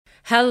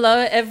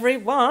Hello,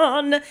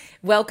 everyone.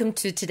 Welcome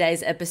to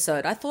today's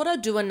episode. I thought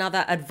I'd do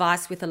another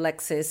Advice with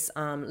Alexis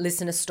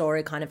listener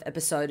story kind of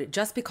episode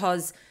just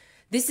because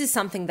this is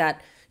something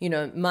that,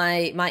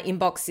 my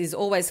inbox is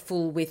always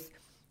full with,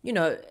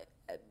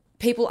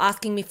 people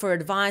asking me for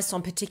advice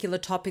on particular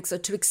topics or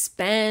to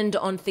expand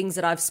on things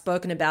that I've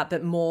spoken about,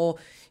 but more,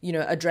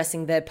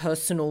 addressing their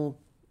personal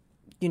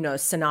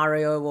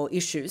scenario or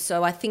issue.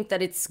 So I think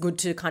that it's good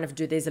to kind of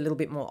do these a little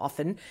bit more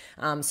often,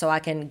 so I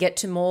can get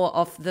to more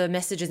of the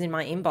messages in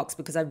my inbox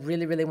because I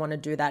really, really want to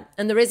do that.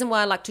 And the reason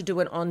why I like to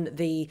do it on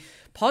the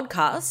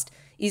podcast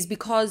is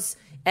because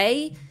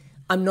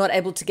I'm not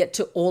able to get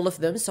to all of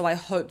them. So I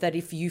hope that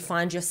if you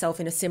find yourself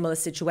in a similar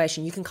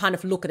situation, you can kind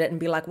of look at it and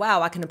be like,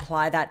 wow, I can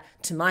apply that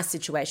to my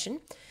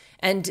situation.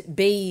 And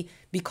B,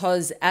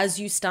 because as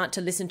you start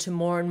to listen to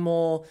more and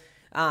more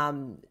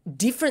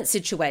different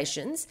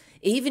situations,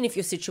 even if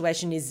your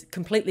situation is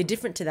completely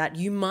different to that,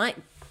 you might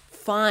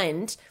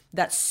find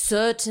that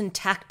certain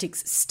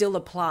tactics still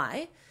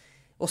apply,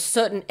 or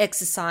certain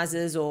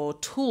exercises or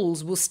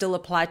tools will still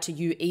apply to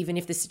you, even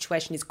if the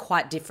situation is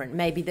quite different.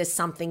 Maybe there's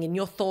something in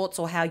your thoughts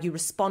or how you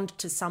respond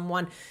to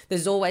someone.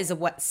 There's always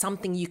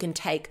something you can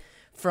take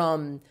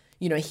from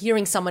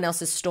hearing someone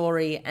else's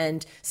story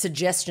and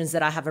suggestions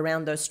that I have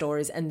around those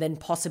stories, and then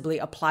possibly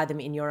apply them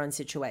in your own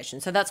situation.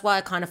 So that's why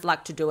I kind of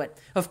like to do it.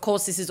 Of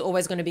course, this is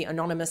always going to be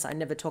anonymous. I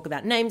never talk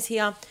about names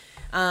here.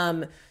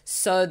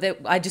 So that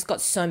I just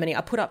got so many.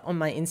 I put up on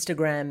my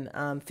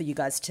Instagram for you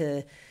guys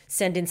to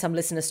send in some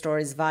listener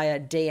stories via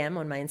DM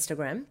on my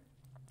Instagram.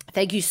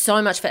 Thank you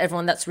so much for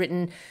everyone that's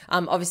written.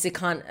 Obviously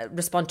can't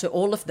respond to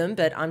all of them,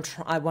 but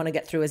I want to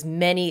get through as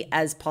many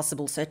as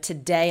possible. So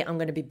today I'm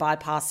going to be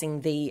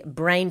bypassing the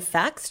brain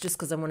facts just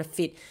because I want to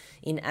fit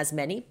in as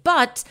many.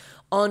 But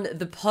on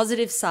the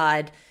positive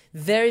side,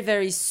 very,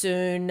 very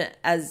soon,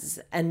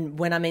 and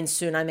when I mean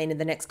soon, I mean in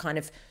the next kind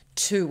of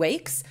 2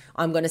 weeks,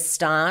 I'm going to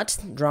start,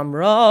 drum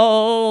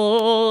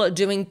roll,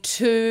 doing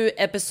 2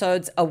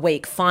 episodes a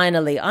week.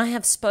 Finally, I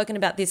have spoken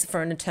about this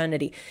for an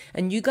eternity,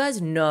 and you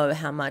guys know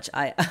how much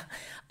I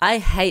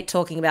hate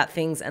talking about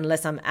things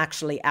unless I'm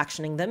actually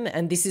actioning them.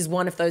 And this is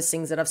one of those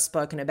things that I've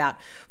spoken about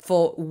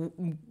for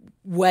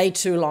way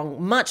too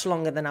long, much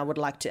longer than I would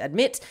like to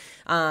admit.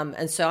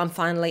 And so I'm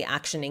finally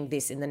actioning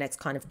this in the next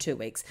kind of 2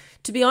 weeks.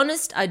 To be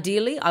honest,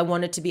 ideally, I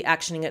wanted to be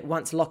actioning it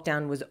once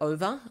lockdown was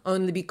over,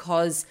 only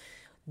because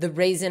the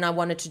reason I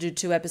wanted to do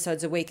 2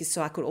 episodes a week is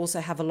so I could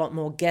also have a lot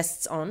more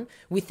guests on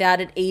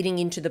without it eating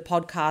into the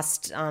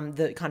podcast,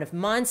 the kind of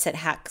mindset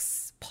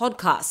hacks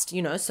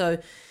podcast, So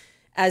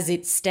as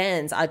it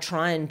stands, I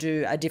try and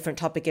do a different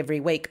topic every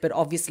week. But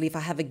obviously, if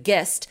I have a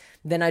guest,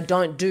 then I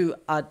don't do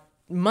a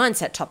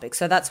mindset topic.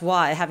 So that's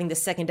why having the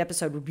second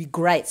episode would be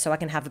great. So I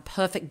can have a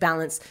perfect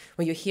balance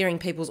where you're hearing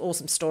people's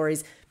awesome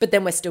stories, but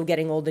then we're still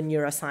getting all the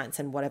neuroscience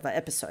and whatever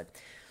episode.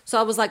 So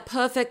I was like,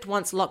 perfect.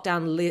 Once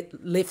lockdown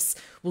lifts,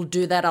 we'll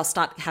do that. I'll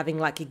start having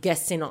like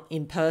guests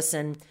in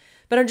person,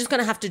 but I'm just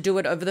going to have to do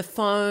it over the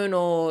phone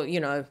or,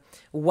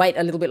 wait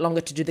a little bit longer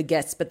to do the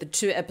guests. But the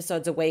 2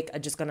 episodes a week are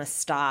just going to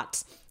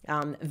start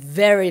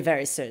very,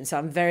 very soon. So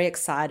I'm very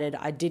excited.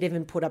 I did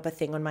even put up a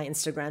thing on my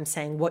Instagram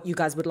saying what you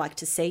guys would like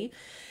to see.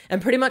 And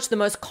pretty much the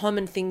most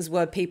common things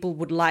were people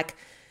would like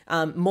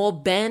more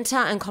banter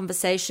and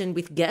conversation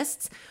with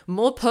guests,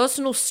 more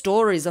personal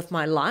stories of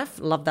my life.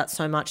 Love that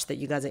so much that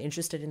you guys are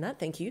interested in that.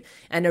 Thank you.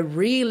 And a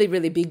really,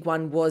 really big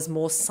one was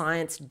more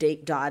science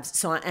deep dives.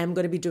 So I am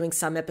going to be doing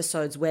some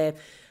episodes where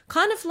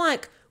kind of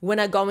like when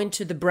I go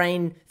into the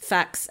brain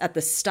facts at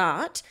the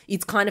start,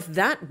 it's kind of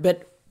that,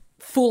 but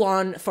full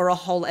on for a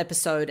whole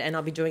episode. And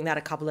I'll be doing that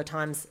a couple of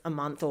times a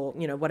month or,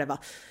 whatever.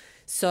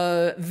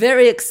 So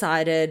very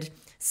excited.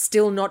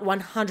 Still not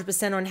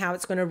 100% on how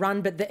it's going to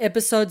run, but the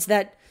episodes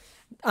that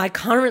I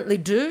currently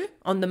do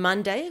on the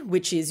Monday,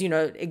 which is,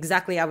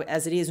 exactly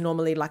as it is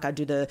normally, like I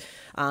do the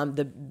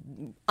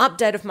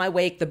update of my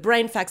week, the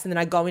brain facts, and then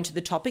I go into the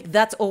topic.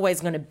 That's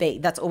always going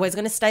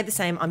to stay the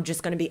same. I'm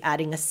just going to be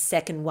adding a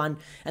second one.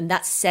 And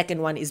that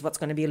second one is what's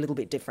going to be a little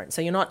bit different.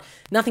 So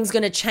nothing's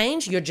going to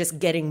change. You're just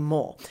getting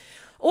more.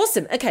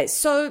 Awesome. Okay.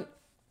 So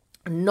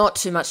not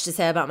too much to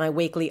say about my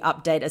weekly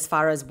update as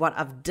far as what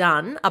I've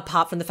done,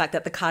 apart from the fact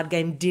that the card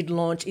game did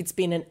launch. It's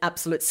been an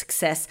absolute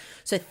success.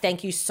 So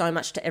thank you so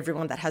much to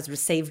everyone that has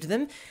received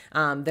them.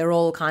 They're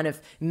all kind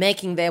of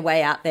making their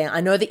way out there. I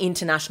know the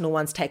international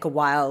ones take a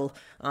while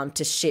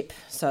to ship,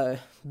 so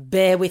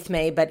bear with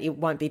me, but it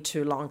won't be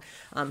too long,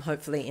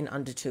 hopefully in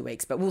under 2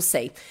 weeks, but we'll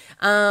see.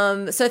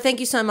 So thank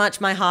you so much.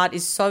 My heart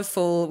is so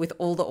full with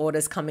all the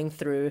orders coming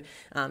through.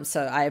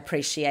 So I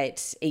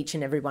appreciate each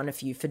and every one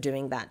of you for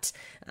doing that.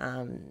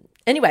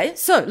 Anyway,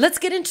 so let's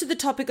get into the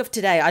topic of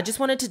today. I just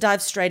wanted to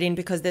dive straight in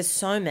because there's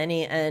so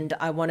many and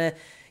I want to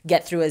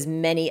get through as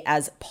many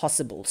as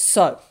possible.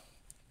 So,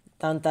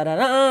 dun, dun, dun,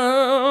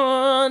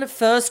 dun.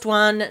 First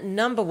one,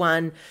 number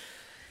 1,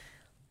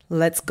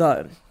 let's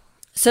go.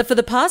 So for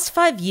the past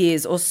 5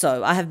 years or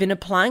so, I have been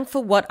applying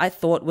for what I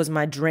thought was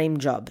my dream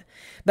job,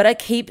 but I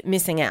keep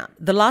missing out.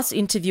 The last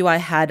interview I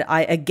had,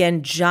 I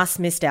again just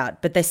missed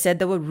out, but they said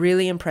they were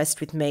really impressed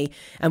with me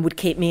and would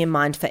keep me in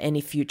mind for any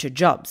future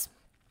jobs.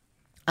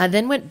 I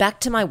then went back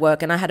to my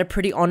work and I had a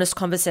pretty honest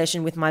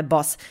conversation with my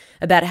boss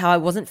about how I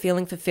wasn't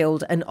feeling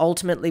fulfilled and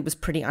ultimately was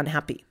pretty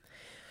unhappy.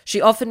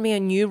 She offered me a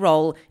new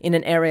role in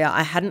an area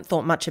I hadn't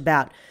thought much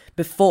about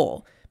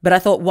before, but I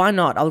thought, why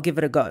not? I'll give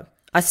it a go.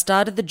 I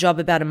started the job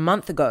about a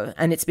month ago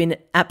and it's been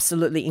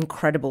absolutely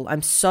incredible.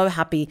 I'm so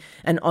happy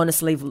and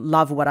honestly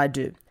love what I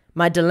do.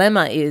 My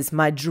dilemma is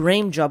my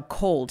dream job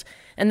called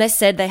and they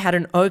said they had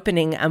an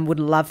opening and would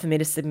love for me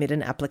to submit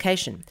an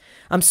application.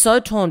 I'm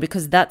so torn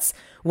because that's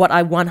what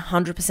I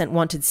 100%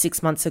 wanted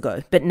 6 months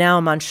ago, but now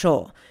I'm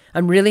unsure.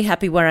 I'm really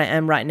happy where I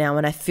am right now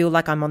and I feel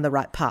like I'm on the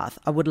right path.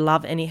 I would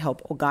love any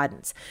help or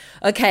guidance.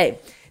 Okay,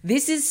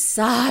 this is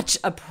such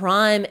a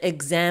prime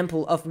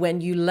example of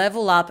when you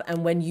level up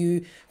and when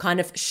you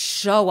kind of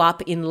show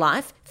up in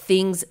life,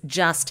 things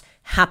just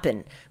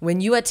happen.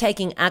 When you are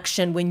taking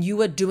action, when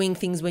you are doing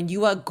things, when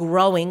you are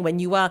growing, when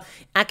you are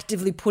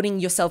actively putting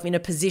yourself in a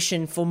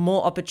position for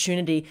more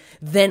opportunity,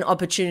 then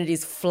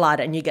opportunities flood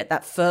and you get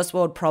that first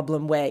world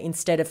problem where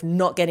instead of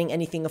not getting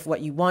anything of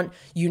what you want,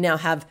 you now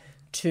have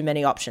too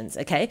many options,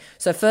 okay?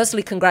 So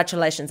firstly,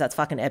 congratulations, that's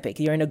fucking epic.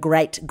 You're in a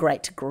great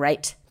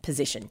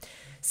position.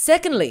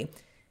 Secondly,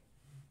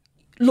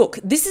 look,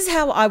 this is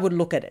how I would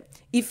look at it.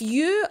 If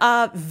you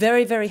are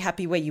very, very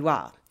happy where you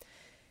are,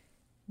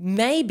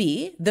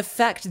 maybe the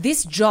fact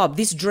this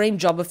dream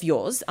job of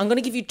yours, I'm going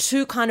to give you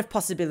two kind of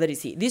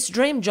possibilities here. This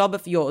dream job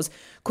of yours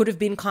could have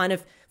been kind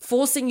of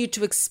forcing you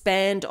to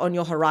expand on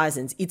your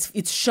horizons.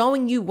 It's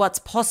showing you what's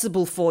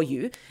possible for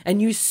you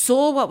and you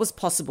saw what was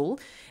possible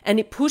and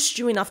it pushed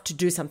you enough to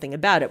do something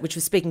about it, which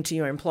was speaking to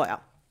your employer.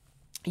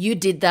 You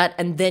did that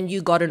and then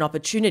you got an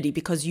opportunity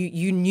because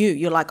you knew,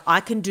 you're like,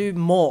 I can do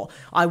more.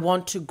 I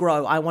want to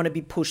grow. I want to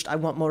be pushed. I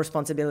want more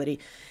responsibility.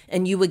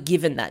 And you were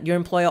given that. Your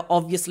employer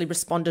obviously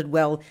responded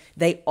well.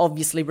 They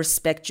obviously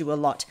respect you a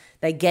lot.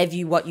 They gave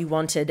you what you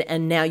wanted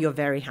and now you're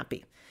very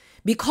happy.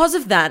 Because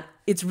of that,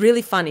 it's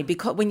really funny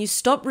because when you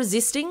stop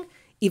resisting,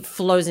 it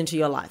flows into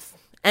your life.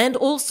 And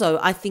also,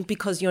 I think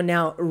because you're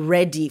now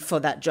ready for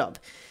that job.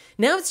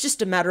 Now it's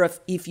just a matter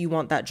of if you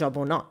want that job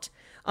or not.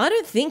 I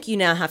don't think you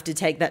now have to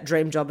take that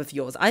dream job of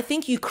yours. I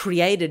think you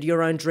created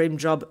your own dream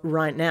job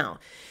right now.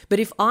 But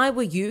if I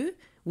were you,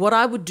 what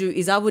I would do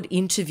is I would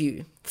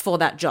interview for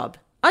that job.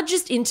 I'd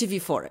just interview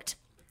for it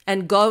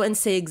and go and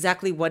see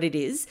exactly what it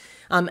is.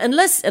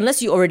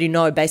 Unless you already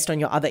know based on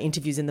your other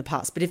interviews in the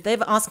past. But if they're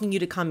asking you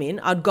to come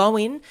in, I'd go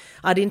in,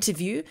 I'd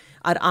interview,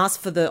 I'd ask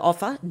for the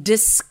offer,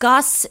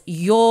 discuss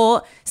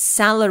your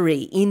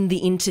salary in the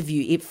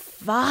interview. It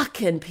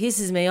fucking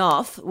pisses me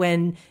off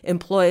when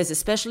employers,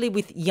 especially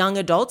with young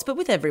adults, but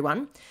with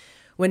everyone,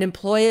 when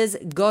employers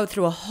go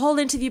through a whole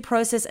interview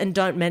process and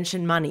don't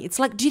mention money. It's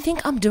like, do you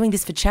think I'm doing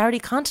this for charity,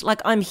 cunt?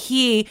 Like, I'm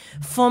here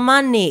for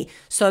money.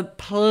 So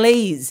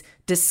please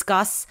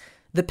discuss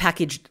the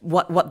package,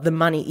 what the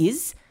money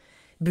is.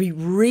 Be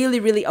really,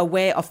 really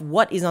aware of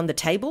what is on the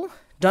table.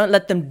 Don't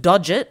let them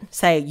dodge it.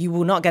 Say, you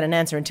will not get an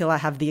answer until I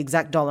have the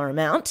exact dollar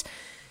amount.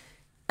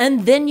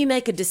 And then you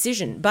make a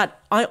decision. But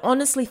I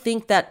honestly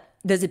think that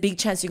there's a big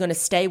chance you're going to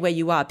stay where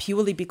you are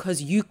purely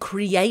because you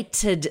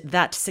created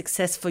that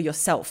success for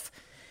yourself.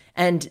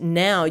 And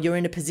now you're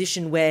in a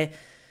position where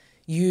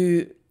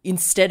you,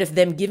 instead of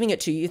them giving it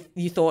to you,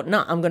 you thought,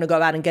 no, I'm going to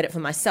go out and get it for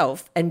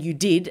myself. And you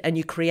did, and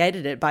you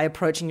created it by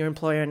approaching your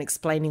employer and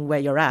explaining where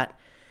you're at.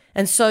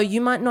 And so you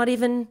might not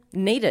even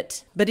need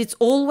it, but it's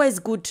always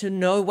good to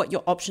know what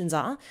your options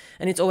are.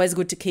 And it's always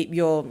good to keep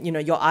your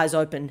eyes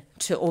open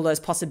to all those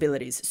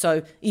possibilities.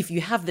 So if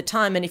you have the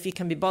time and if you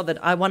can be bothered,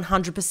 I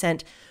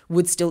 100%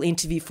 would still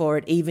interview for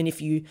it, even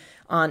if you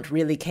aren't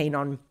really keen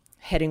on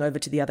heading over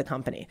to the other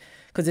company,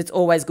 because it's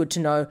always good to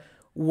know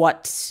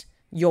what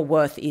your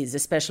worth is,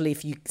 especially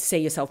if you see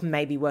yourself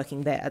maybe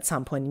working there at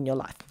some point in your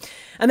life.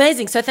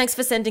 Amazing. So thanks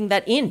for sending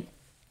that in.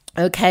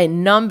 Okay,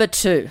 number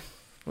 2.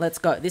 Let's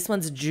go. This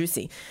one's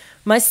juicy.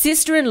 My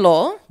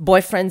sister-in-law,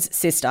 boyfriend's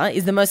sister,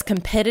 is the most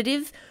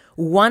competitive,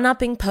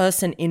 one-upping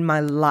person in my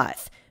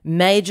life.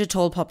 Major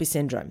tall poppy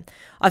syndrome.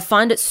 I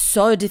find it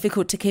so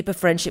difficult to keep a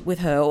friendship with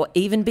her or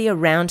even be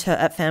around her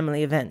at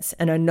family events,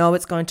 and I know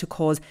it's going to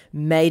cause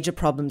major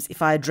problems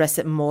if I address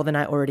it more than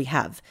I already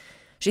have.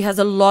 She has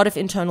a lot of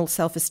internal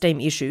self-esteem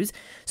issues,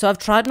 so I've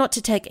tried not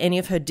to take any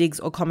of her digs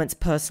or comments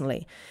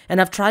personally,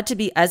 and I've tried to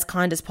be as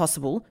kind as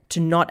possible to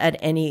not add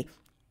any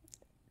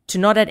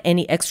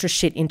extra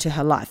shit into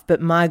her life.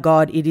 But my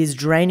God, it is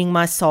draining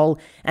my soul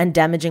and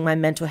damaging my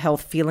mental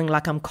health, feeling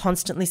like I'm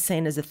constantly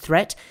seen as a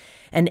threat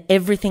and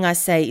everything I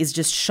say is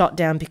just shot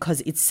down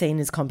because it's seen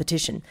as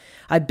competition.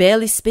 I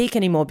barely speak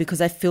anymore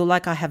because I feel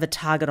like I have a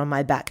target on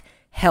my back.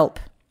 Help.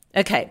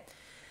 Okay.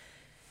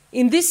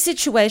 In this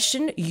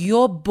situation,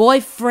 your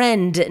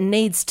boyfriend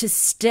needs to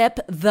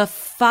step the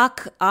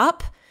fuck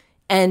up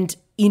and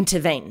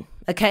intervene.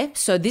 Okay?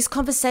 So this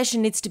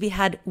conversation needs to be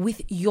had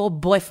with your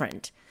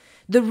boyfriend.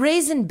 The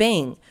reason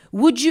being,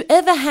 would you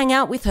ever hang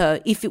out with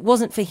her if it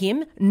wasn't for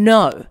him?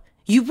 No,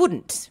 you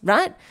wouldn't,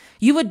 right?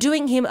 You are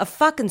doing him a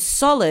fucking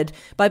solid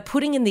by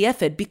putting in the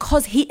effort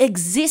because he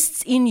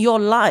exists in your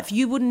life.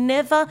 You would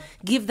never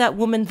give that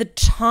woman the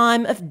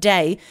time of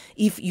day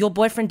if your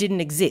boyfriend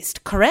didn't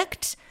exist,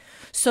 correct?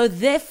 So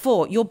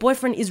therefore, your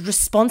boyfriend is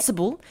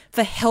responsible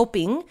for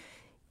helping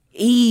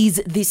ease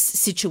this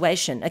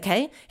situation,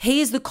 okay? He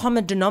is the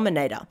common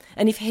denominator.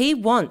 And if he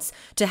wants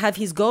to have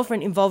his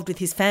girlfriend involved with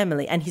his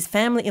family and his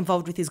family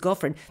involved with his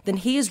girlfriend, then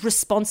he is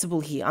responsible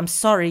here. I'm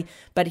sorry,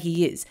 but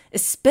he is.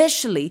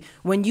 Especially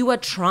when you are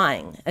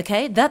trying,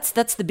 okay? That's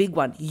the big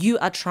one. You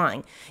are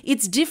trying.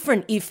 It's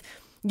different if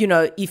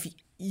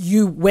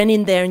you went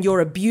in there and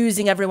you're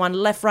abusing everyone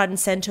left, right, and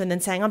center and then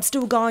saying, I'm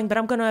still going, but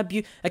I'm going to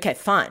abuse. Okay,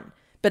 fine.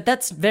 But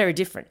that's very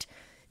different.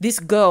 This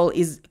girl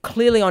is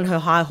clearly on her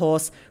high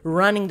horse,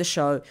 running the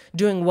show,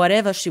 doing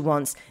whatever she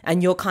wants,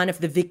 and you're kind of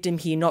the victim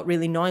here, not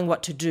really knowing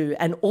what to do.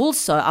 And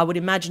also, I would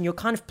imagine you're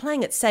kind of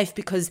playing it safe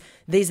because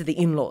these are the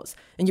in-laws,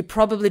 and you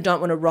probably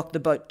don't want to rock the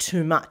boat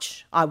too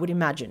much, I would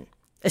imagine,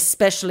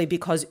 especially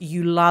because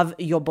you love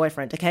your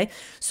boyfriend, okay?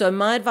 So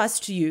my advice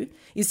to you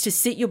is to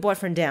sit your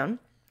boyfriend down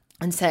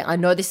and say, I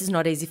know this is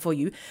not easy for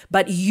you,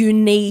 but you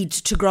need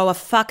to grow a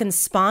fucking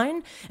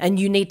spine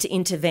and you need to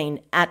intervene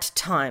at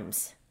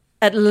times.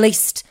 At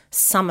least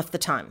some of the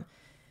time.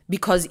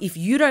 Because if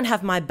you don't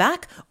have my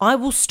back, I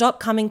will stop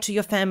coming to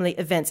your family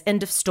events.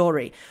 End of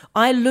story.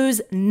 I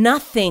lose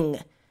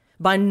nothing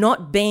by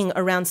not being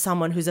around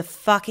someone who's a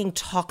fucking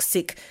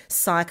toxic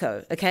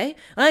psycho, okay?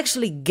 I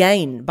actually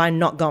gain by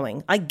not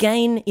going. I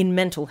gain in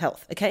mental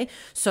health, okay?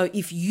 So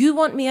if you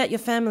want me at your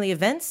family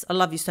events, I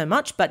love you so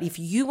much, but if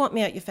you want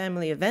me at your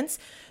family events,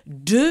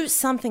 do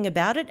something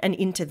about it and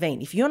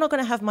intervene. If you're not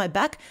going to have my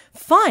back,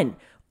 fine.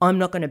 I'm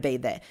not going to be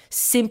there.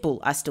 Simple.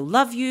 I still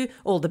love you.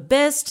 All the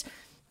best.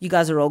 You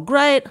guys are all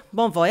great.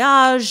 Bon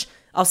voyage.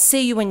 I'll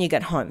see you when you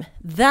get home.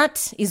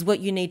 That is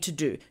what you need to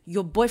do.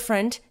 Your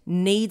boyfriend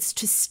needs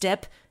to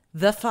step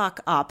the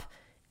fuck up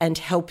and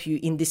help you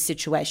in this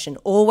situation.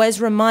 Always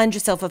remind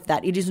yourself of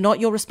that. It is not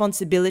your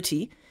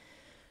responsibility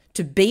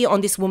to be on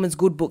this woman's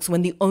good books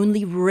when the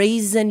only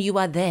reason you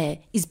are there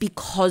is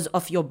because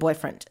of your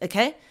boyfriend,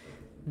 okay?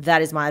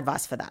 That is my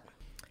advice for that.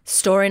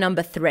 Story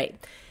number 3.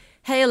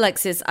 Hey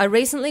Alexis, I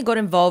recently got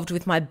involved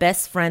with my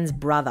best friend's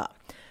brother.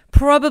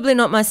 Probably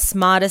not my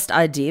smartest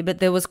idea, but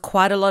there was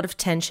quite a lot of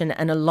tension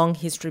and a long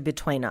history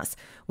between us.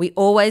 We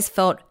always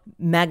felt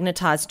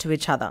magnetized to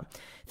each other.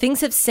 Things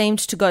have seemed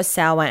to go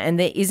sour and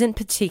there isn't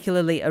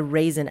particularly a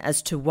reason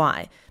as to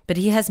why, but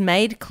he has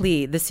made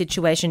clear the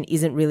situation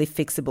isn't really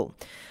fixable.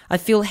 I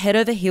feel head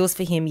over heels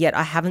for him, yet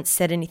I haven't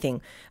said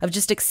anything. I've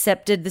just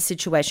accepted the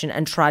situation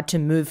and tried to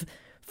move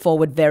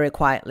forward very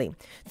quietly.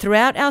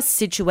 Throughout our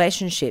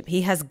situationship,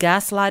 he has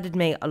gaslighted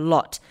me a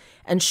lot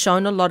and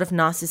shown a lot of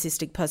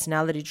narcissistic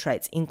personality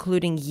traits,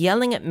 including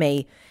yelling at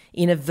me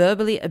in a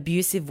verbally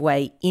abusive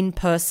way in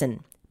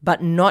person,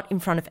 but not in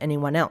front of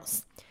anyone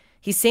else.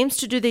 He seems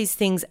to do these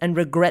things and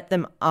regret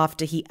them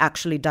after he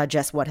actually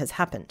digests what has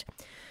happened.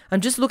 I'm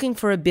just looking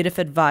for a bit of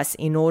advice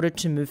in order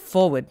to move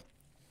forward,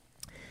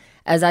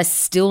 as I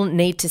still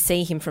need to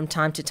see him from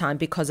time to time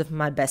because of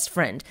my best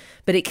friend.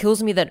 But it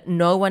kills me that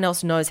no one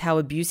else knows how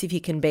abusive he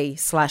can be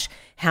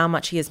 / how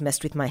much he has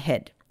messed with my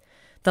head.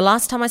 The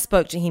last time I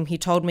spoke to him, he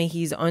told me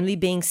he's only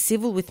being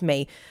civil with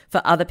me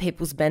for other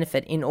people's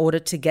benefit in order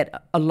to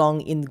get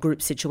along in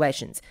group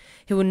situations.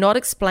 He will not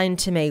explain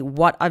to me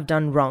what I've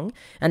done wrong,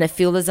 and I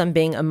feel as I'm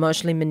being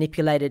emotionally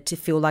manipulated to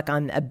feel like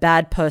I'm a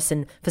bad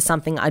person for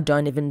something I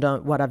don't even know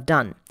what I've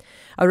done.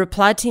 I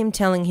replied to him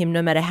telling him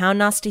no matter how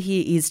nasty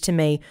he is to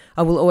me,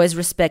 I will always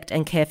respect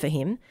and care for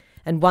him,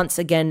 and once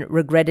again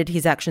regretted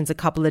his actions a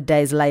couple of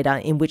days later,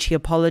 in which he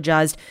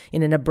apologized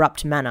in an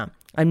abrupt manner.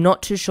 I'm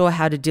not too sure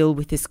how to deal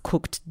with this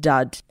cooked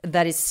dud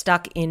that is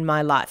stuck in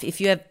my life.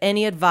 If you have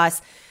any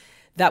advice,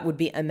 that would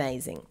be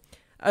amazing.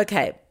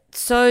 Okay,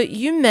 so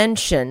you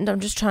mentioned,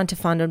 I'm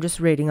just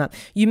reading up.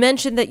 You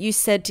mentioned that you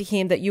said to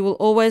him that you will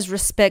always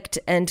respect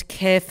and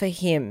care for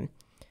him.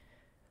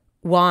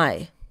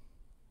 Why?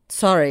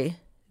 Sorry,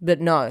 but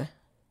no.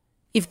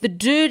 If the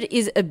dude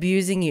is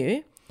abusing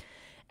you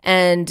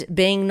and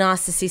being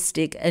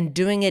narcissistic and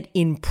doing it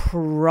in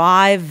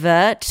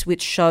private,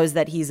 which shows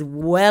that he's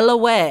well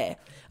aware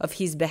of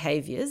his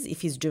behaviors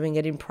if he's doing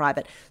it in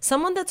private.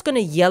 Someone that's going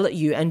to yell at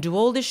you and do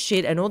all this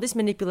shit and all this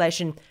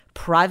manipulation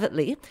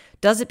privately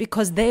does it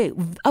because they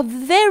are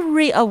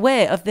very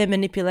aware of their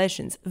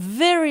manipulations,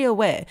 very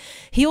aware.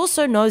 He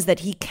also knows that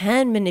he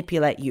can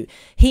manipulate you.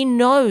 He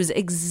knows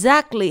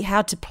exactly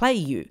how to play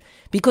you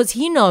because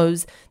he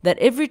knows that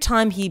every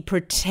time he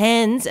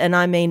pretends, and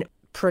I mean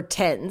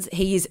pretends,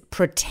 he is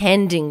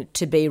pretending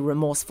to be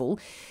remorseful,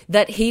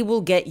 that he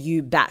will get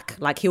you back.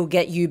 Like he'll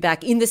get you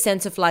back in the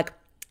sense of like,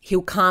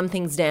 he'll calm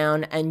things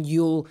down and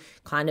you'll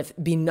kind of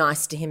be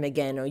nice to him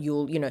again, or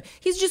you'll,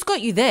 he's just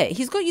got you there.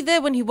 He's got you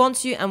there when he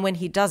wants you and when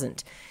he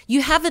doesn't.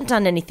 You haven't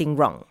done anything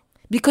wrong,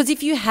 because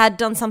if you had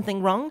done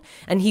something wrong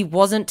and he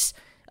wasn't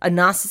a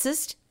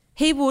narcissist,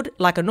 he would,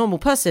 like a normal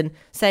person,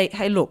 say,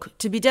 hey, look,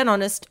 to be dead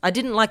honest, I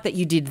didn't like that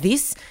you did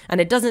this and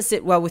it doesn't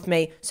sit well with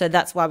me, so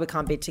that's why we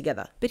can't be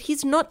together. But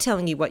he's not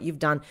telling you what you've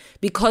done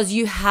because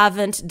you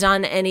haven't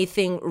done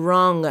anything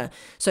wrong.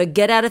 So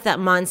get out of that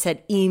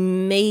mindset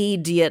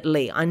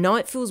immediately. I know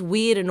it feels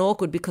weird and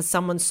awkward because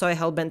someone's so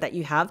hell-bent that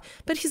you have,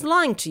 but he's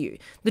lying to you.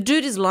 The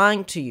dude is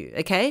lying to you,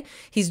 okay?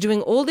 He's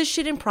doing all this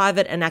shit in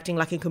private and acting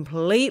like a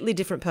completely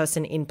different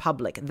person in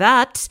public.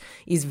 That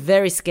is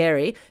very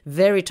scary,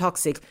 very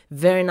toxic,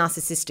 very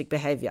narcissistic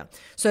behavior.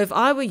 So if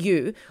I were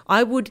you,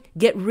 I would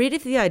get rid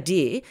of the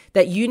idea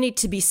that you need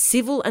to be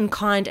civil and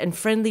kind and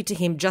friendly to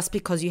him just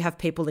because you have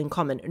people in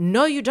common.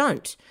 No, you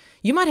don't.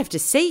 You might have to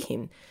see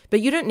him,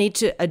 but you don't need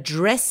to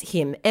address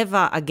him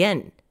ever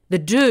again. The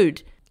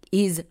dude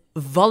is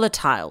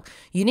volatile.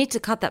 You need to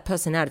cut that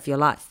person out of your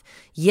life.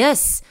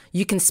 Yes,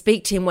 you can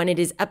speak to him when it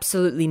is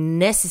absolutely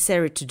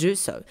necessary to do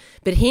so,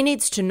 but he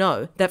needs to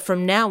know that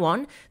from now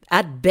on,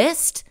 at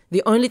best,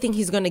 the only thing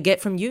he's going to get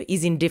from you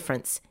is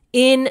indifference.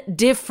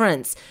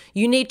 Indifference.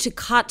 You need to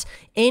cut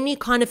any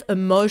kind of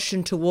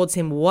emotion towards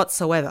him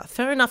whatsoever.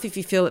 Fair enough if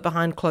you feel it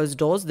behind closed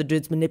doors, the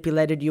dude's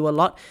manipulated you a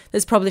lot.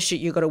 There's probably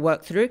shit you got to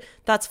work through.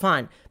 That's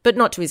fine, but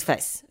not to his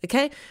face,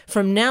 okay?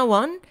 From now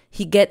on,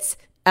 he gets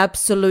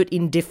absolute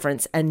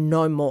indifference and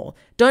no more.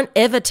 Don't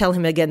ever tell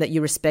him again that you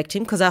respect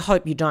him, because I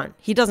hope you don't.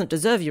 He doesn't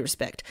deserve your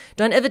respect.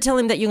 Don't ever tell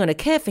him that you're going to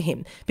care for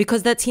him,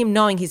 because that's him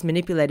knowing he's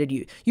manipulated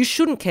you. You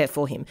shouldn't care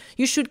for him.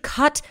 You should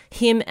cut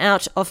him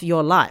out of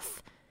your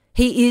life.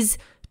 He is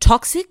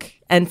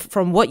toxic, and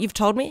from what you've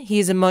told me, he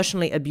is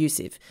emotionally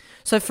abusive.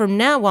 So from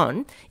now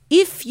on,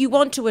 if you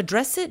want to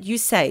address it, you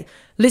say,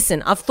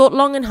 listen, I've thought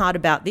long and hard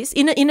about this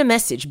in a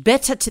message,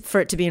 better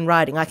for it to be in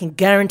writing. I can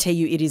guarantee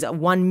you it is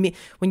when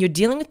you're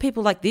dealing with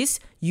people like this,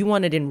 you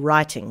want it in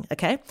writing,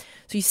 okay?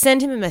 So you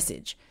send him a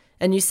message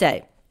and you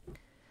say,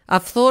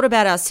 I've thought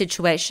about our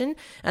situation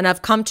and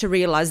I've come to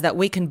realize that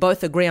we can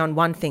both agree on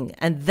one thing,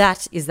 and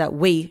that is that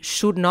we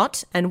should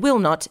not and will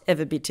not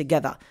ever be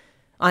together.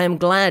 I am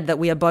glad that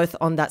we are both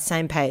on that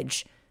same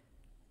page.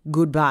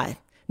 Goodbye.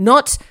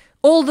 Not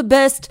all the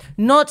best,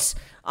 not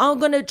I'm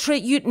going to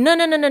treat you.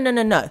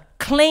 No.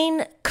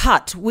 Clean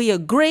cut. We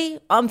agree.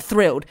 I'm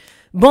thrilled.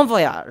 Bon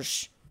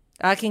voyage.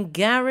 I can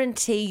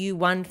guarantee you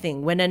one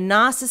thing. When a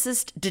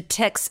narcissist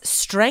detects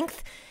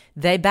strength,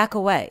 they back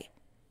away.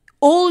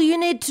 All you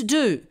need to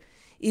do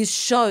is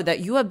show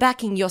that you are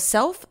backing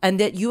yourself and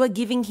that you are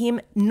giving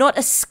him not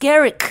a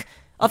skerrick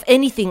of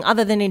anything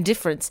other than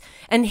indifference,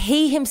 and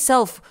he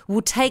himself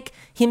will take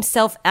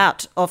himself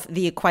out of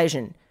the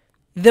equation.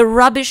 The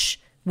rubbish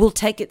will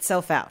take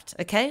itself out,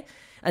 okay?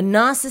 A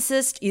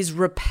narcissist is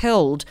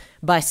repelled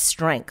by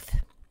strength.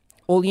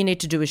 All you need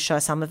to do is show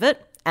some of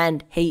it,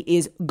 and he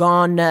is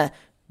gone.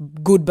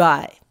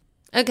 Goodbye.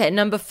 Okay,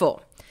 number 4.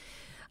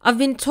 I've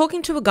been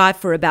talking to a guy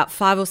for about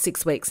 5 or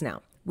 6 weeks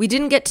now. We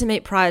didn't get to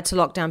meet prior to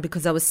lockdown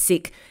because I was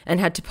sick and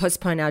had to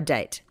postpone our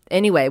date.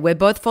 Anyway, we're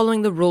both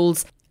following the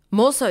rules.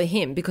 More so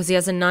him, because he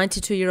has a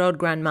 92-year-old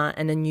grandma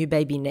and a new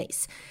baby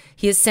niece.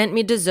 He has sent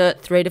me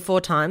dessert 3 to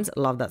 4 times.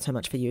 Love that so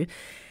much for you.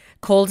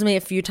 Calls me a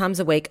few times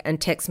a week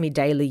and texts me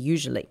daily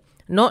usually.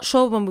 Not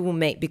sure when we will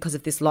meet because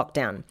of this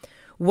lockdown.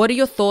 What are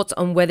your thoughts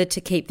on whether to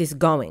keep this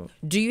going?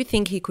 Do you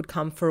think he could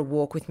come for a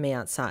walk with me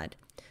outside?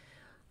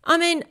 I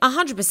mean,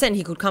 100%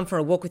 he could come for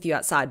a walk with you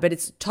outside, but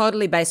it's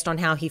totally based on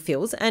how he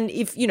feels. And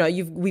if,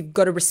 we've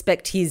got to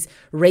respect his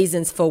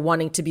reasons for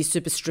wanting to be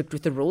super strict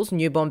with the rules.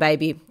 Newborn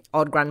baby,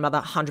 old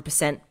grandmother,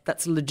 100%.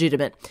 That's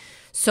legitimate.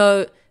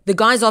 So the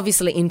guy's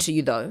obviously into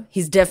you though.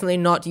 He's definitely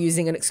not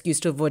using an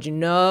excuse to avoid you.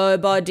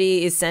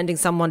 Nobody is sending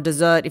someone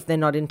dessert if they're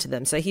not into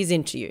them. So he's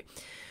into you.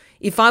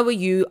 If I were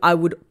you, I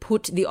would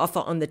put the offer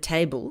on the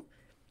table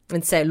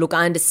and say, look,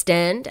 I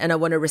understand and I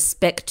want to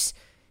respect,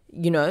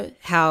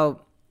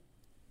 how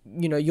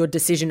your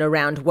decision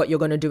around what you're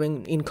going to do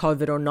in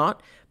COVID or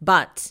not.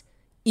 But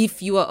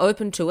if you are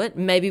open to it,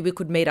 maybe we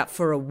could meet up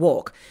for a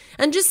walk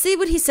and just see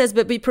what he says,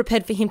 but be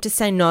prepared for him to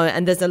say no.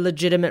 And there's a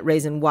legitimate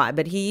reason why,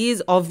 but he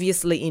is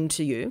obviously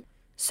into you.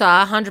 So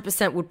I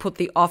 100% would put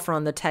the offer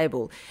on the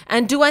table.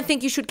 And do I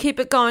think you should keep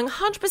it going?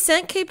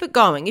 100% keep it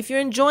going. If you're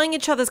enjoying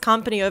each other's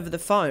company over the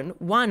phone,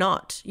 why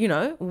not?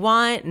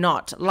 Why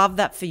not? Love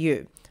that for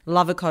you.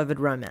 Love a COVID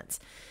romance.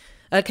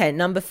 Okay,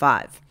 number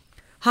 5.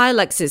 Hi,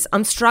 Alexis.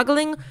 I'm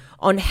struggling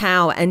on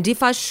how and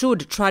if I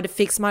should try to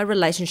fix my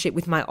relationship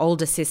with my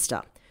older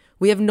sister.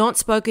 We have not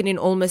spoken in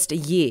almost a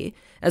year.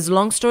 As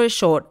long story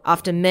short,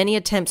 after many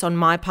attempts on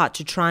my part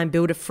to try and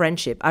build a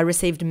friendship, I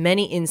received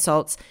many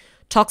insults,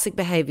 toxic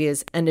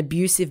behaviors, and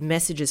abusive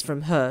messages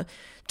from her,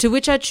 to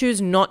which I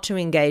choose not to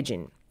engage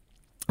in,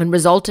 and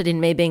resulted in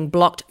me being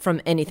blocked from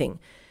anything.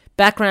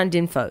 Background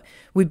info.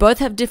 We both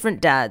have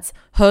different dads.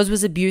 Hers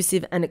was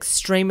abusive and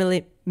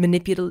extremely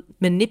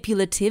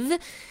manipulative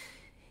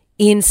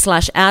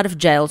in/out of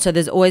jail, so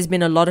there's always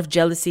been a lot of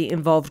jealousy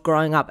involved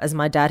growing up, as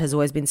my dad has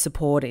always been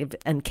supportive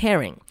and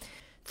caring.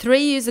 3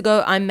 years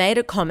ago, I made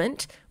a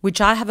comment, which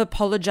I have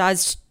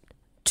apologized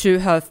to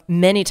her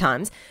many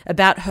times,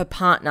 about her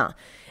partner,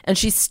 and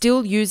she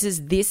still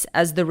uses this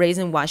as the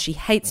reason why she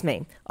hates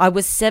me. I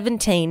was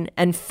 17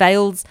 and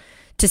fails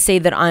to see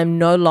that I am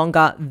no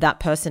longer that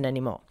person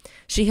anymore.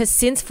 She has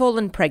since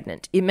fallen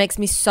pregnant. It makes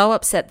me so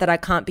upset that I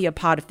can't be a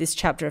part of this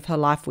chapter of her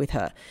life with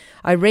her.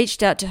 I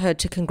reached out to her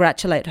to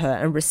congratulate her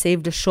and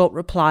received a short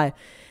reply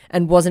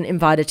and wasn't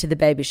invited to the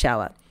baby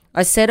shower.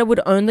 I said I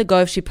would only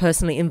go if she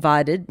personally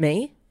invited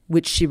me,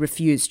 which she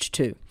refused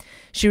to.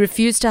 She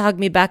refused to hug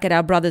me back at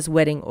our brother's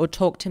wedding or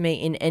talk to me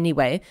in any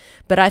way,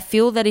 but I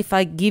feel that if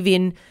I give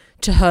in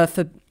to her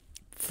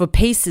for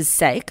peace's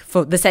sake,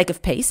 for the sake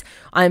of peace,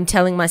 I am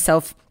telling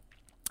myself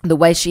the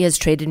way she has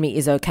treated me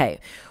is okay.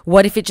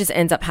 What if it just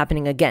ends up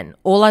happening again?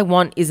 All I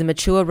want is a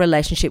mature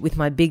relationship with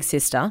my big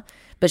sister,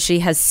 but she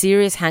has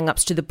serious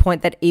hang-ups to the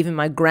point that even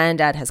my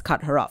granddad has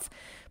cut her off.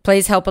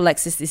 Please help,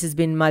 Alexis. This has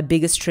been my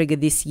biggest trigger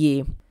this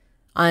year.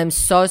 I am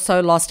so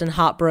lost and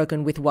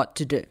heartbroken with what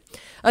to do.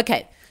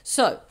 Okay,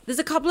 so there's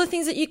a couple of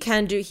things that you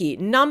can do here.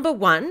 Number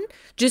one,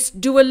 just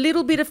do a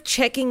little bit of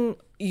checking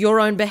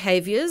your own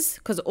behaviors,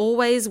 because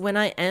always when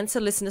I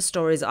answer listener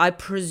stories, I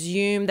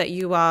presume that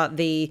you are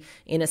the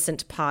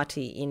innocent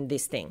party in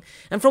this thing.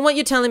 And from what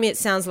you're telling me, it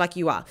sounds like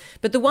you are.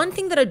 But the one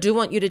thing that I do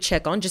want you to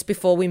check on just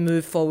before we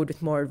move forward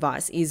with more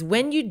advice is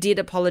when you did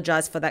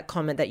apologize for that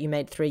comment that you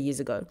made 3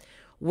 years ago,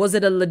 was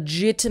it a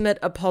legitimate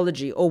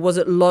apology, or was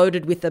it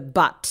loaded with a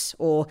but,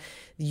 or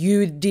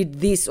you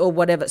did this or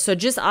whatever? So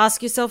just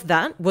ask yourself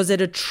that. Was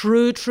it a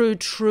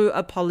true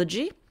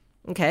apology?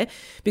 Okay,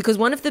 because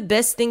one of the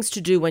best things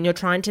to do when you're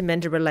trying to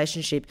mend a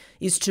relationship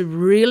is to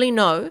really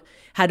know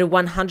how to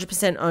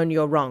 100% own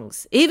your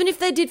wrongs. Even if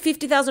they did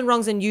 50,000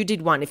 wrongs and you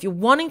did one, if you're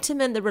wanting to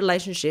mend the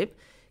relationship,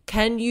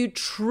 can you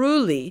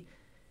truly,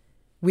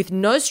 with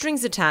no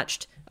strings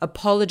attached,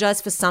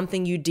 apologize for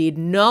something you did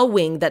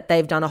knowing that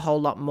they've done a whole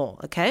lot more,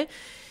 okay?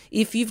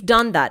 If you've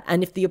done that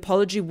and if the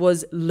apology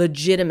was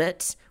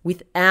legitimate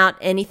without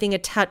anything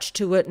attached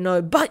to it,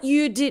 no, but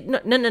you did,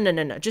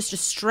 no, just a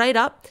straight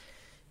up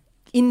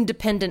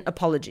independent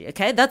apology,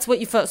 okay? That's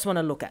what you first want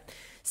to look at.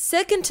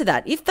 Second to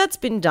that, if that's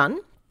been done,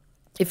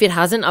 if it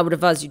hasn't, I would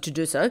advise you to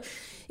do so.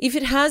 If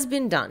it has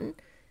been done,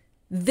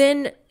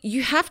 then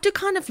you have to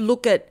kind of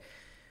look at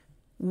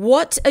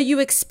what are you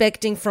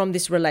expecting from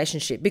this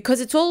relationship? Because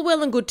it's all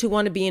well and good to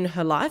want to be in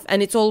her life,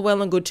 and it's all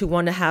well and good to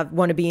want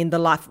to be in the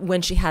life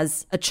when she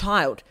has a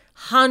child.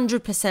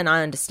 100%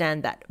 I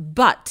understand that.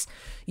 But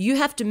you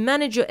have to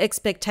manage your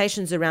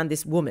expectations around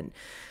this woman.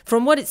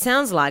 From what it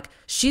sounds like,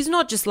 she's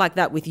not just like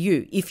that with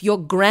you. If your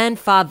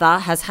grandfather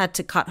has had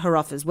to cut her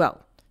off as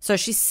well. So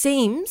she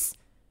seems,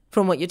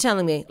 from what you're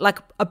telling me, like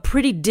a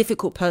pretty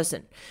difficult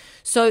person.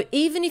 So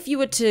even if you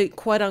were to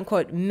quote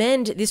unquote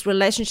mend this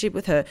relationship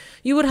with her,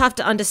 you would have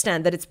to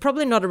understand that it's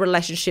probably not a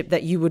relationship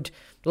that you would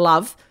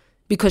love,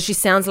 because she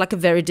sounds like a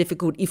very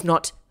difficult, if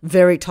not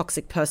very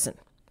toxic person.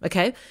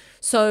 Okay?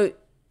 So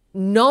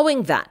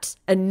knowing that,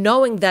 and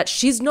knowing that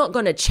she's not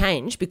going to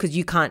change, because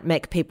you can't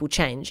make people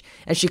change,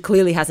 and she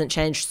clearly hasn't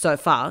changed so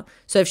far.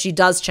 So if she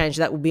does change,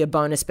 that will be a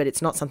bonus, but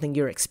it's not something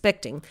you're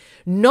expecting.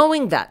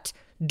 Knowing that,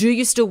 do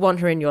you still want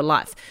her in your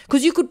life?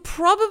 Because you could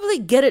probably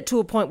get it to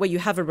a point where you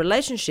have a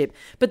relationship,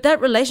 but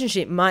that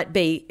relationship might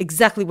be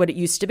exactly what it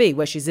used to be,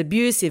 where she's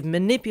abusive,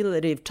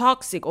 manipulative,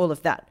 toxic, all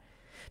of that.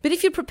 But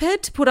if you're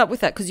prepared to put up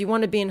with that because you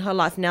want to be in her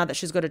life now that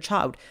she's got a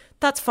child,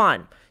 that's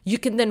fine. You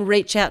can then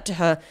reach out to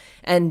her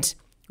and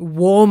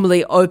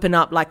warmly open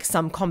up like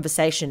some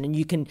conversation, and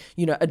you can,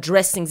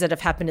 address things that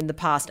have happened in the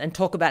past and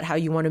talk about how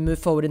you want to move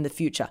forward in the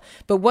future.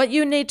 But what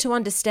you need to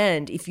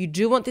understand, if you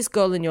do want this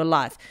girl in your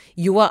life,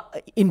 you are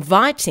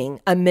inviting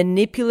a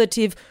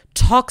manipulative,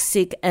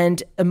 toxic,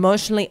 and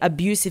emotionally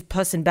abusive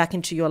person back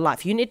into your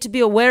life. You need to be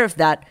aware of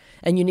that,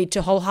 and you need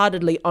to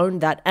wholeheartedly own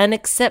that and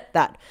accept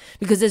that,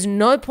 because there's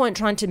no point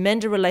trying to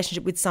mend a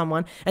relationship with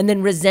someone and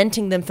then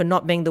resenting them for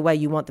not being the way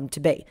you want them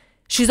to be.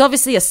 She's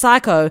obviously a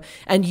psycho,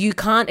 and you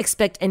can't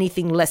expect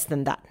anything less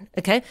than that,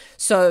 okay?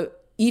 So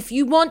if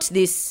you want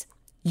this,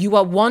 you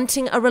are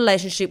wanting a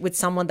relationship with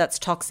someone that's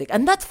toxic,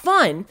 and that's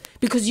fine,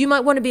 because you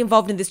might want to be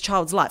involved in this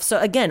child's life. So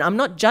again, I'm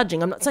not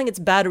judging. I'm not saying it's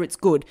bad or it's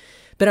good,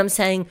 but I'm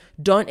saying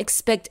don't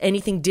expect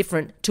anything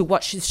different to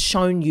what she's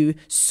shown you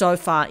so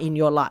far in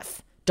your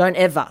life. Don't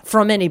ever,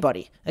 from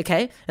anybody,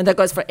 okay? And that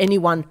goes for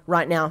anyone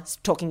right now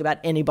talking about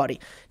anybody.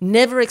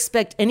 Never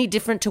expect any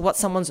different to what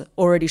someone's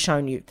already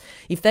shown you.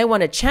 If they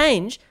want to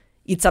change,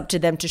 it's up to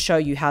them to show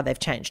you how they've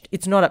changed.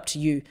 It's not up to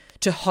you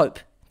to hope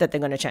that they're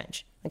going to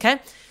change, okay?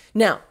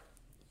 Now,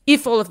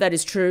 if all of that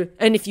is true,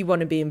 and if you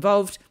want to be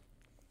involved,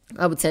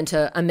 I would send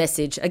her a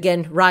message.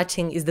 Again,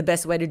 writing is the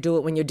best way to do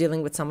it when you're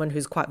dealing with someone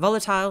who's quite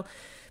volatile,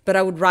 but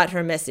I would write her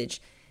a message.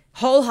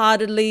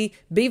 Wholeheartedly,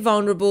 be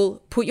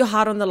vulnerable, put your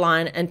heart on the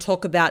line, and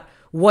talk about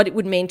what it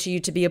would mean to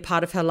you to be a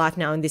part of her life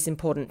now in this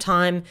important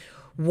time,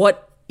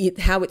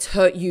 how it's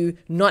hurt you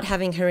not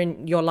having her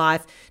in your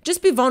life.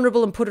 Just be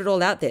vulnerable and put it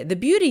all out there. The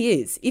beauty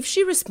is, if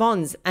she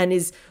responds and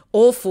is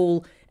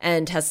awful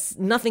and has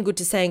nothing good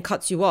to say and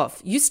cuts you off,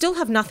 you still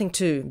have nothing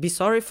to be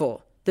sorry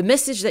for. The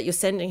message that you're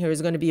sending her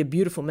is going to be a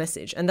beautiful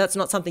message, and that's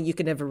not something you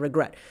can ever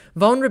regret.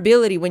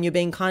 Vulnerability when you're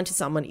being kind to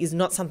someone is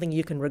not something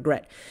you can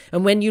regret.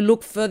 And when you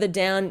look further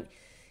down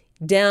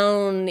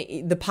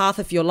the path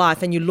of your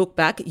life and you look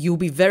back, you'll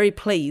be very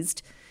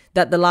pleased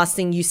that the last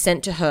thing you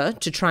sent to her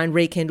to try and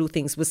rekindle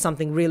things was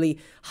something really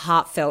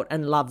heartfelt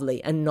and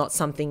lovely and not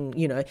something,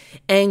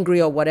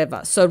 angry or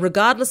whatever. So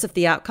regardless of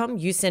the outcome,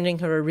 you sending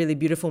her a really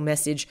beautiful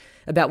message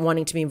about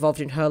wanting to be involved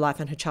in her life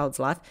and her child's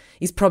life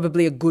is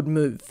probably a good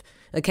move,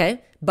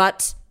 okay?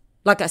 But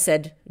like I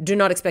said, do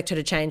not expect her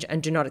to change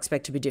and do not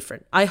expect to be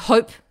different. I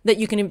hope that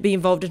you can be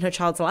involved in her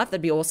child's life.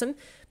 That'd be awesome.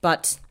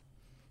 But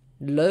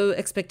low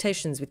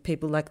expectations with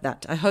people like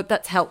that. I hope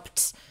that's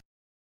helped.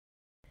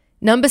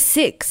 Number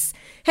 6.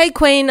 Hey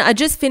Queen, I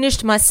just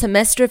finished my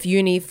semester of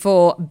uni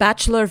for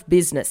Bachelor of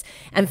Business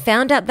and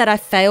found out that I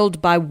failed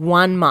by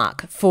 1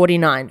 mark,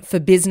 49, for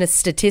business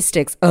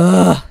statistics.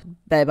 Ugh,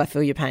 babe, I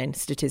feel your pain.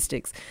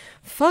 Statistics.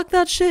 Fuck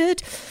that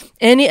shit.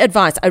 Any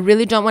advice? I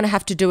really don't want to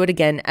have to do it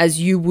again. As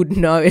you would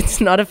know,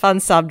 it's not a fun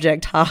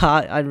subject.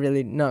 Haha, I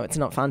really know it's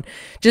not fun.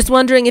 Just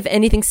wondering if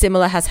anything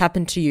similar has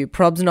happened to you.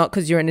 Probs not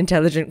because you're an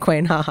intelligent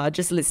queen. Haha,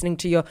 just listening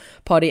to your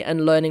potty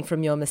and learning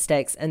from your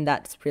mistakes, and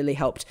that's really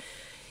helped.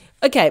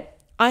 Okay,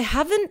 I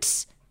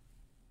haven't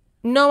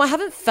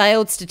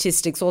failed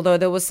statistics, although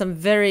there was some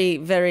very,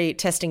 very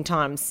testing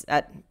times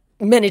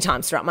many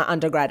times throughout my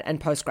undergrad and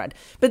postgrad.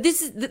 But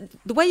this is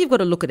the way you've got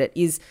to look at it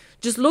is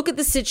just look at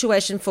the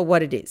situation for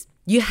what it is.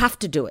 You have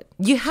to do it.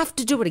 You have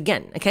to do it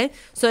again, okay?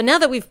 So now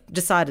that we've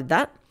decided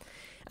that,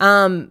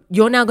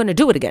 you're now going to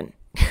do it again.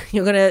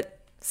 You're going to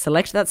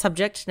select that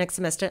subject next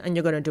semester and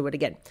you're going to do it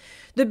again.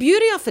 The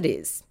beauty of it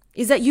is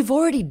that you've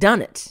already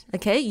done it,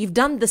 okay? You've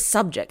done the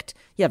subject.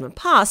 You haven't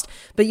passed,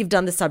 but you've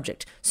done the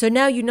subject. So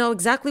now you know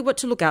exactly what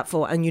to look out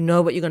for and you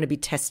know what you're going to be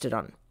tested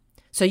on.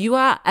 So you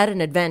are at an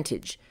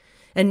advantage.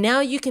 And now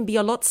you can be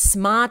a lot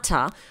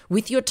smarter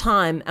with your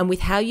time and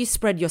with how you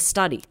spread your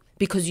study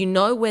because you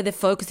know where the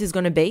focus is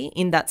going to be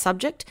in that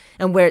subject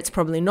and where it's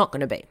probably not going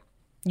to be.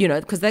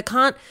 Because they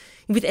can't,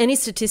 with any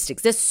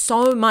statistics, there's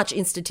so much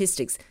in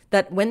statistics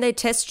that when they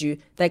test you,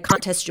 they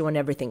can't test you on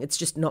everything. It's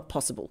just not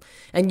possible.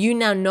 And you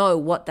now know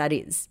what that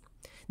is.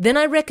 Then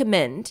I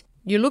recommend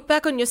you look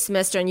back on your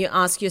semester and you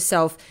ask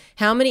yourself,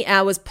 how many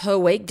hours per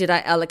week did I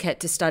allocate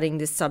to studying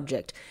this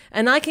subject?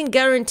 And I can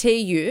guarantee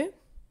you,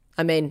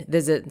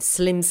 there's a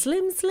slim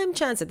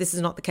chance that this is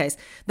not the case,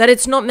 that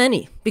it's not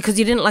many because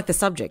you didn't like the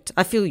subject.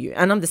 I feel you,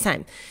 and I'm the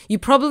same. You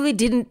probably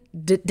didn't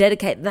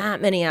dedicate that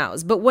many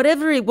hours, but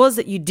whatever it was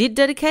that you did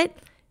dedicate,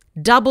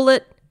 double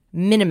it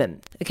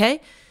minimum,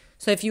 okay?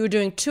 So if you were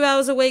doing 2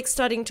 hours a week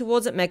studying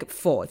towards it, make it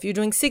 4. If you're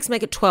doing 6,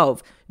 make it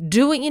 12.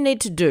 Do what you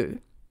need to do,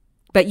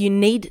 but you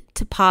need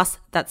to pass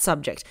that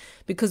subject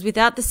because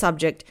without the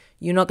subject,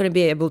 you're not going to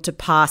be able to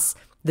pass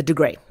the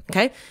degree,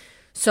 okay?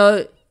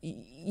 So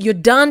you're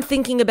done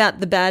thinking about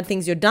the bad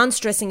things. You're done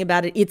stressing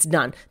about it. It's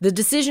done. The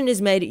decision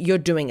is made. You're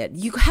doing it.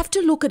 You have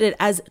to look at it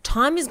as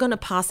time is going to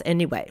pass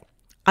anyway.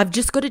 I've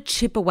just got to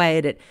chip away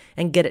at it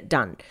and get it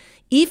done.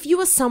 If you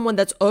are someone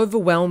that's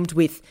overwhelmed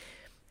with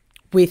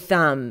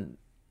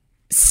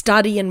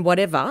study and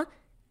whatever,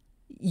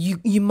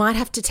 you might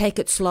have to take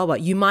it slower.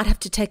 You might have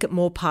to take it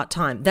more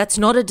part-time. That's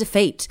not a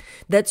defeat.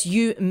 That's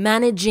you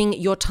managing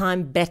your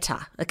time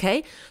better,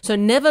 okay? So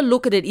never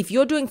look at it. If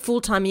you're doing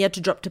full-time, you have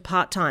to drop to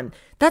part-time.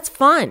 That's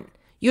fine.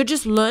 You're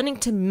just learning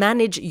to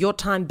manage your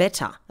time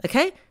better,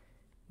 okay?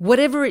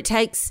 Whatever it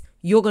takes,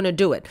 you're going to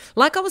do it.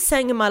 Like I was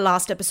saying in my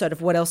last episode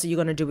of what else are you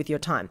going to do with your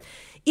time?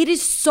 It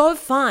is so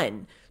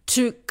fine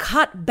to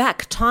cut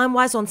back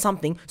time-wise on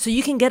something so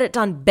you can get it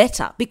done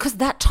better because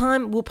that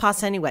time will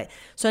pass anyway.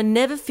 So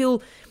never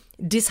feel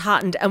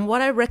disheartened. And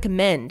what I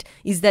recommend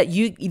is that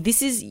you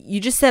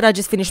just said I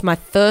just finished my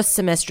first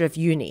semester of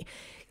uni.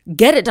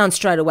 Get it done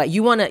straight away.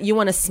 You want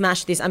to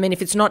smash this.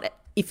 If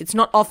it's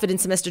not offered in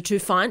semester 2,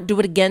 fine. Do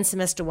it again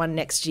semester 1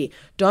 next year.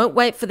 Don't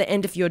wait for the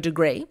end of your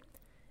degree.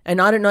 And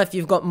I don't know if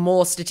you've got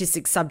more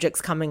statistics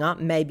subjects coming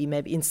up, maybe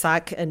in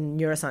psych and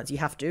neuroscience you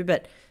have to,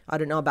 but I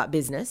don't know about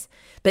business.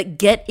 But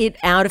get it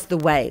out of the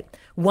way.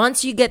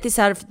 Once you get this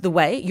out of the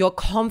way, your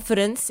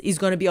confidence is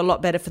going to be a lot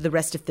better for the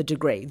rest of the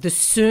degree. The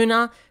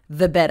sooner,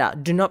 the better.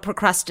 Do not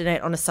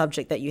procrastinate on a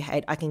subject that you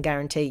hate, I can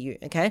guarantee you,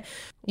 okay?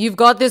 You've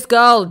got this,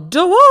 girl.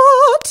 Do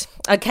it!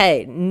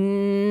 Okay,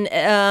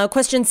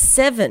 question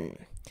 7.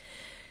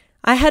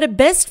 I had a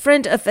best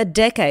friend of a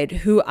decade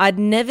who I'd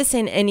never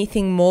seen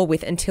anything more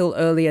with until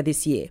earlier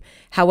this year.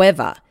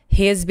 However,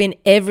 he has been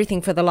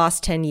everything for the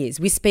last 10 years.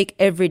 We speak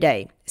every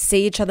day,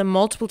 see each other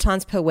multiple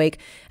times per week,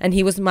 and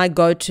he was my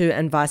go-to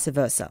and vice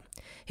versa.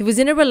 He was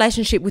in a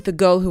relationship with a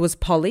girl who was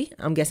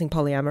I'm guessing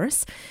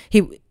polyamorous,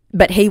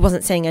 but he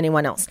wasn't seeing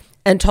anyone else,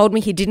 and told me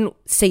he didn't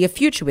see a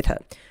future with her.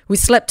 We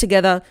slept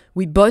together,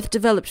 we both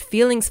developed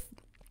feelings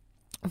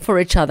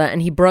for each other,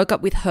 and he broke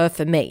up with her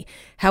for me.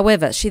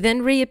 However, she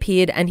then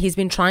reappeared and he's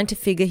been trying to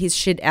figure his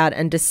shit out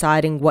and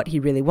deciding what he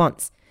really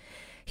wants.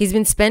 He's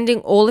been spending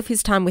all of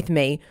his time with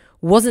me,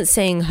 wasn't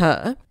seeing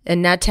her,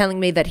 and now telling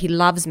me that he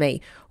loves me,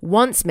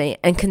 wants me,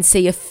 and can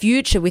see a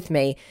future with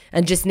me,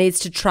 and just needs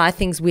to try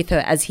things with her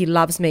as he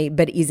loves me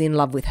but is in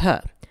love with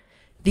her.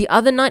 The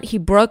other night he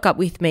broke up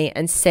with me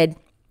and said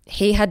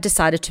he had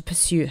decided to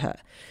pursue her.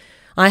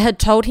 I had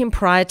told him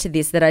prior to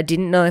this that I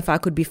didn't know if I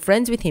could be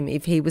friends with him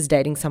if he was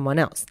dating someone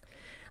else.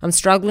 I'm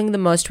struggling the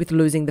most with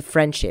losing the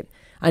friendship.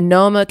 I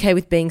know I'm okay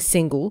with being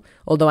single,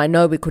 although I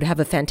know we could have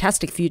a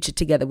fantastic future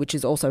together, which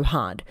is also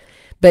hard.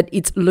 But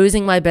it's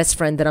losing my best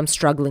friend that I'm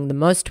struggling the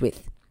most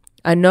with.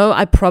 I know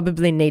I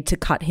probably need to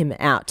cut him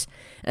out,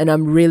 and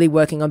I'm really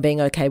working on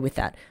being okay with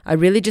that. I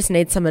really just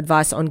need some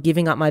advice on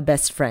giving up my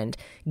best friend,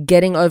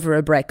 getting over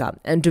a breakup,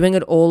 and doing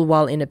it all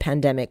while in a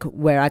pandemic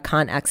where I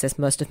can't access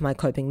most of my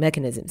coping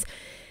mechanisms.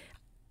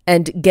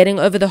 And getting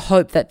over the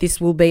hope that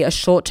this will be a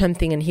short-term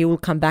thing and he will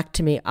come back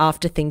to me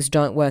after things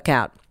don't work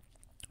out.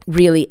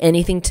 Really,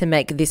 anything to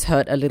make this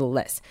hurt a little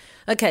less.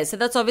 Okay, so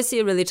that's obviously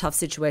a really tough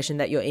situation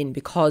that you're in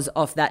because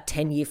of that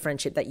 10-year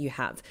friendship that you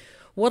have.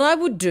 What I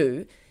would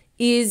do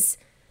is,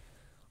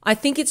 I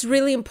think it's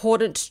really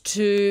important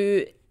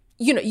to,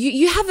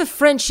 you have a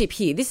friendship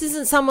here. This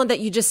isn't someone that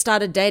you just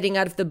started dating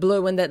out of the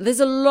blue, and that there's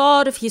a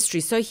lot of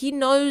history. So he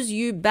knows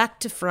you back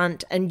to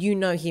front and you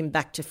know him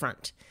back to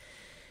front.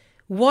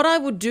 What I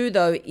would do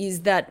though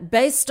is that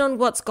based on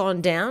what's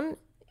gone down,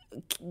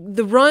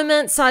 the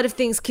romance side of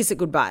things, kiss it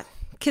goodbye.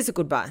 Kiss it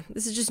goodbye.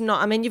 This is just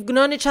not, you've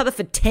known each other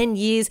for 10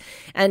 years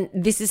and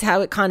this is how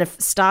it kind of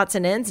starts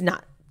and ends. Nah,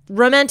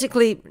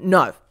 romantically,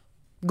 no.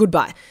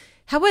 Goodbye.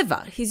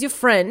 However, he's your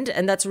friend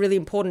and that's really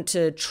important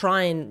to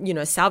try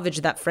and,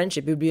 salvage that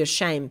friendship. It would be a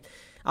shame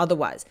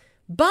otherwise.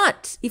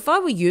 But if I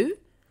were you,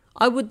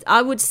 I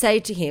would say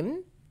to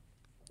him,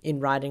 in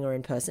writing or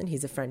in person,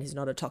 he's a friend, he's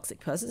not a toxic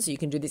person, so you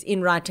can do this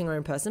in writing or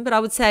in person, but I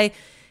would say,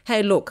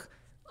 hey, look,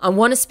 I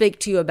want to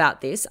speak to you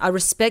about this. I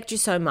respect you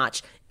so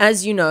much.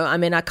 As you know,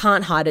 I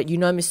can't hide it. You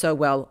know me so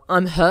well.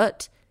 I'm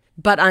hurt,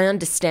 but I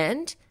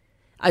understand.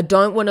 I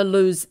don't want to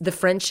lose the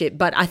friendship,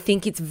 but I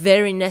think it's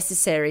very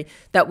necessary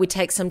that we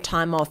take some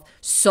time off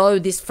so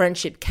this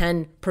friendship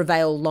can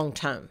prevail long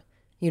term,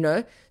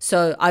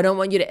 So I don't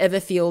want you to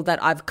ever feel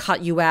that I've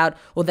cut you out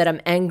or that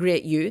I'm angry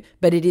at you,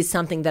 but it is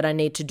something that I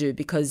need to do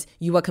because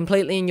you are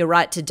completely in your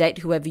right to date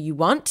whoever you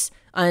want.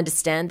 I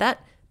understand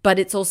that. But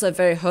it's also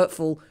very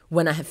hurtful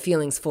when I have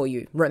feelings for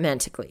you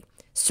romantically.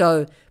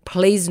 So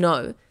please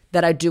know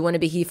that I do want to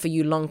be here for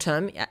you long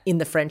term in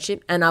the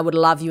friendship, and I would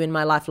love you in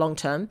my life long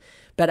term,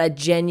 but I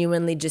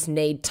genuinely just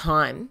need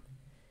time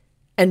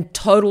and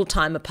total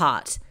time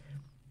apart.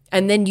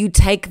 And then you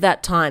take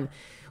that time.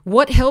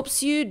 What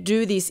helps you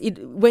do this,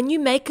 when you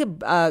make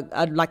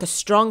a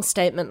strong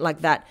statement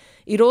like that,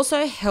 it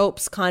also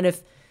helps kind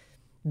of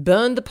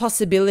burn the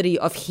possibility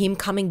of him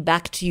coming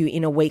back to you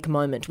in a weak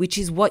moment, which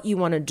is what you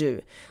want to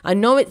do. I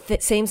know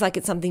it seems like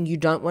it's something you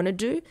don't want to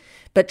do,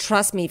 but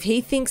trust me, if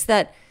he thinks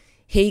that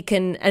he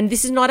can, and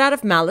this is not out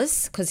of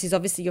malice because he's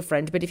obviously your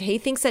friend, but if he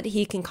thinks that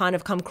he can kind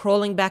of come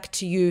crawling back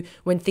to you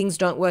when things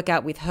don't work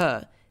out with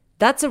her,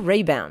 that's a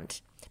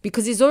rebound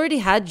because he's already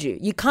had you.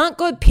 You can't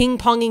go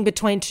ping-ponging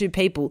between two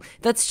people.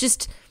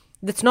 That's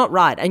not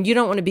right. And you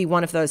don't want to be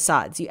one of those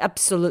sides. You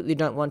absolutely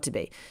don't want to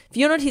be. If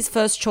you're not his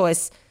first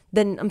choice,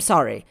 then I'm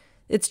sorry.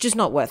 It's just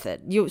not worth it.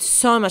 You're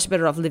so much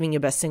better off living your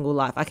best single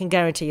life. I can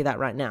guarantee you that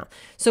right now.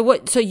 So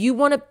you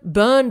want to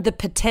burn the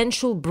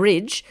potential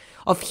bridge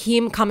of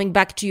him coming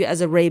back to you as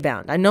a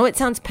rebound. I know it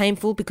sounds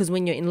painful because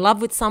when you're in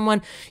love with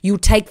someone, you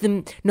take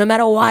them no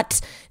matter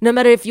what. No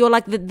matter if you're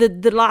like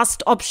the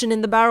last option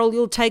in the barrel,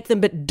 you'll take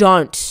them, but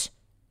don't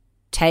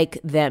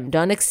take them.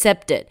 Don't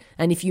accept it.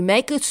 And if you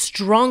make a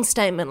strong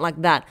statement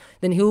like that,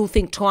 then he'll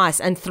think twice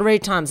and 3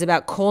 times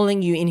about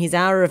calling you in his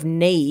hour of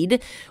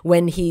need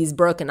when he's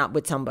broken up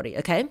with somebody,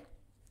 okay?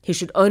 He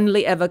should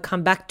only ever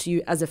come back to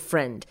you as a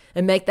friend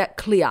and make that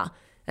clear.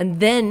 And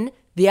then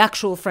the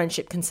actual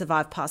friendship can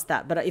survive past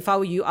that. But if I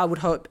were you, I would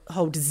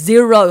hold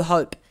zero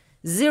hope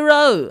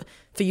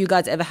for you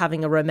guys ever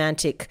having a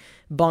romantic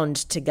bond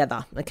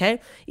together, okay?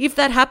 If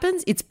that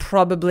happens, it's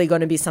probably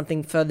going to be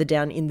something further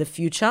down in the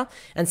future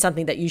and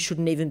something that you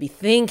shouldn't even be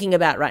thinking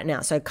about right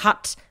now. So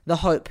cut the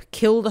hope,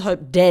 kill the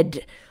hope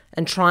dead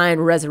and try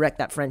and resurrect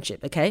that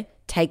friendship, okay?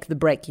 Take the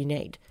break you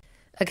need.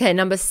 Okay,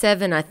 number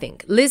 7, I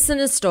think.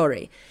 Listener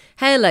story.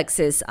 Hey,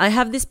 Alexis, I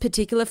have this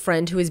particular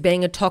friend who is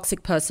being a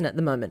toxic person at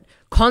the moment,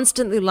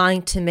 constantly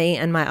lying to me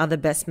and my other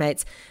best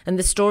mates, and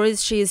the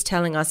stories she is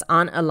telling us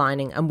aren't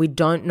aligning and we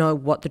don't know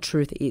what the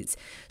truth is.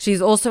 She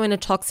is also in a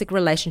toxic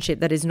relationship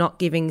that is not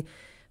giving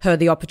her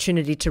the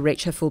opportunity to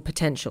reach her full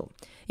potential.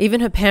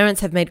 Even her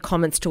parents have made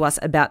comments to us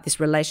about this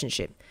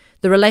relationship.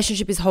 The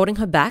relationship is holding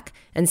her back,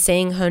 and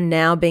seeing her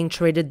now being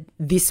treated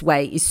this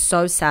way is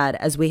so sad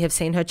as we have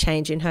seen her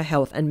change in her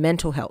health and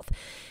mental health.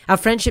 Our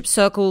friendship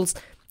circle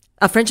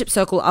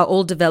are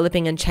all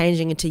developing and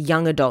changing into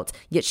young adults,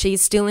 yet she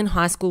is still in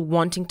high school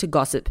wanting to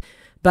gossip,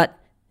 but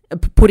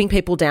putting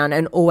people down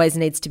and always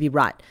needs to be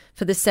right.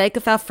 For the sake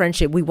of our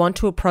friendship, we want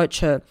to approach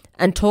her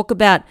and talk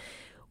about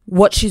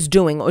what she's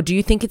doing, or do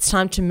you think it's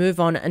time to move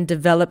on and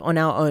develop on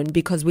our own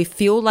because we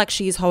feel like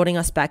she is holding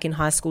us back in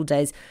high school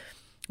days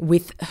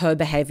with her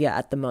behavior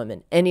at the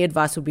moment. Any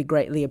advice would be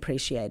greatly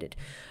appreciated.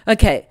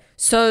 Okay,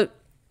 so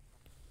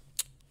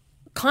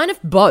kind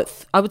of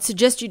both. I would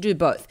suggest you do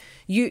both.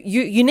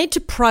 You need to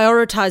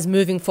prioritize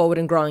moving forward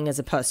and growing as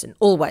a person,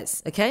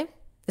 always, okay?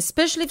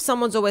 Especially if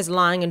someone's always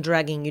lying and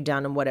dragging you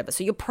down and whatever.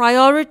 So your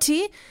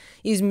priority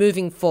is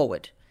moving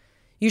forward.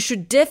 You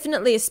should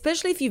definitely,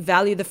 especially if you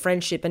value the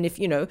friendship and if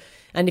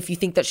you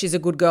think that she's a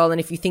good girl and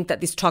if you think that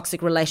this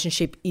toxic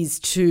relationship is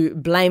to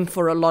blame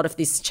for a lot of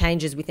these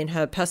changes within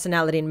her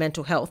personality and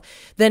mental health,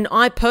 then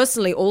I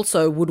personally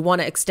also would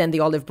want to extend the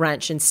olive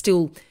branch and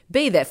still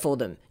be there for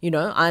them.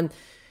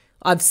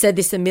 I've said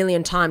this a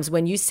million times.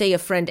 When you see a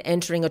friend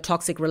entering a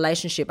toxic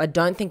relationship, I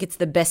don't think it's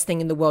the best thing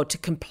in the world to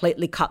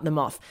completely cut them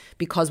off,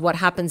 because what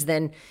happens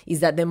then is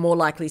that they're more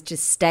likely to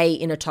stay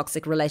in a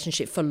toxic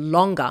relationship for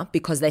longer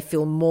because they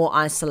feel more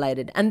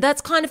isolated. And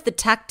that's kind of the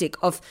tactic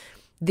of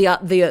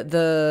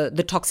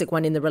the toxic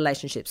one in the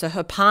relationship. So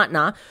her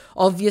partner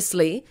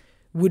obviously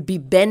would be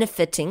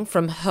benefiting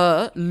from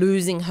her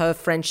losing her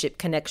friendship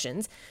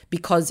connections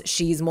because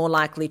she's more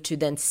likely to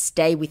then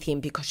stay with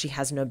him because she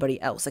has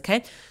nobody else,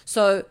 okay?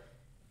 So,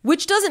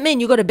 which doesn't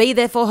mean you got to be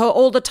there for her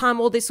all the time,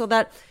 all this or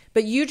that,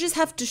 but you just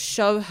have to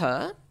show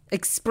her,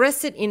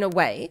 express it in a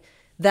way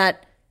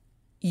that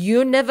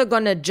you're never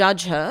going to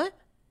judge her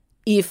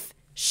if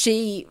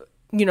she,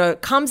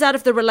 comes out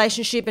of the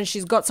relationship and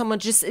she's got someone.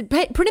 Just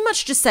pretty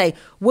much just say,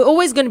 we're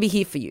always going to be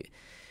here for you.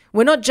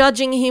 We're not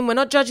judging him. We're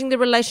not judging the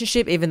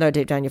relationship, even though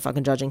deep down you're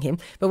fucking judging him.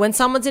 But when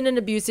someone's in an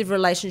abusive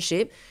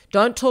relationship,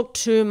 don't talk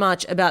too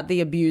much about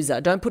the abuser.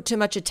 Don't put too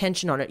much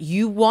attention on it.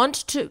 You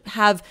want to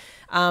have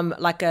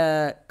like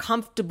a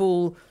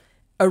comfortable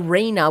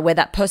arena where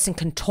that person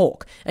can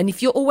talk. And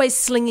if you're always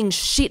slinging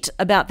shit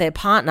about their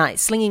partner,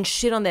 slinging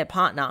shit on their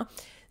partner,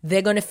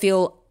 they're going to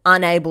feel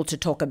unable to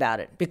talk about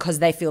it because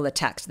they feel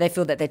attacked. They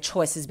feel that their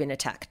choice has been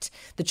attacked,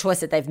 the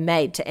choice that they've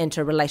made to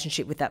enter a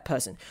relationship with that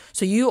person.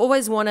 So you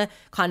always want to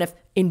kind of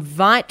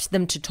invite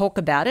them to talk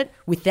about it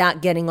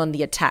without getting on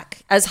the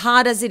attack, as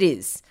hard as it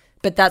is.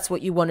 But that's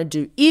what you want to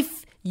do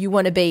if you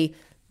want to be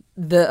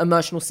the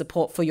emotional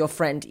support for your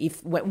friend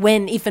if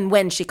and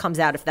when she comes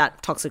out of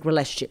that toxic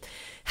relationship.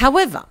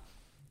 However,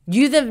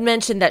 you then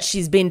mentioned that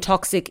she's been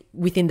toxic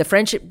within the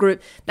friendship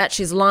group, that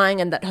she's lying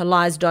and that her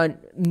lies don't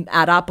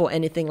add up or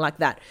anything like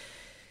that.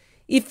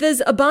 If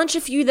there's a bunch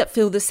of you that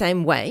feel the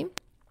same way,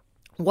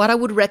 what I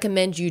would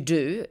recommend you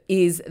do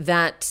is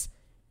that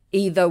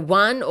either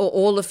one or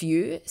all of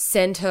you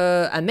send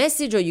her a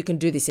message, or you can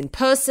do this in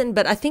person,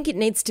 but I think it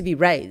needs to be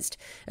raised.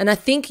 And I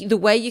think the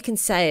way you can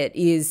say it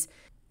is,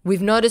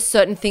 we've noticed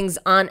certain things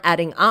aren't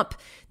adding up,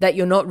 that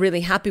you're not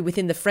really happy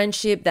within the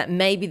friendship, that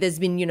maybe there's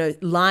been,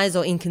 lies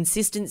or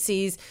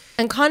inconsistencies,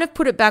 and kind of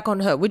put it back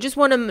on her. We just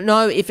want to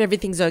know if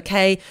everything's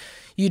okay.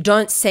 You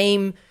don't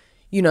seem,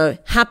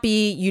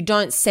 happy. You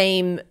don't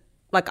seem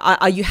like,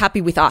 are you happy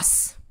with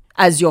us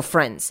as your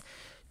friends?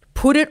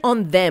 Put it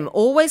on them.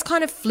 Always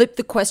kind of flip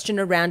the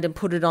question around and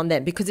put it on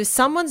them, because if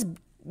someone's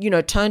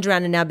turned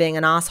around and now being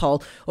an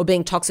asshole or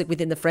being toxic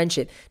within the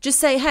friendship, just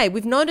say, hey,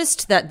 we've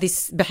noticed that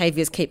this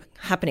behaviors keep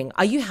happening.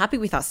 Are you happy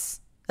with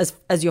us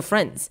as your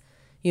friends?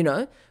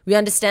 We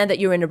understand that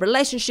you're in a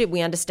relationship. We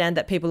understand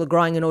that people are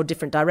growing in all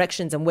different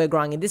directions and we're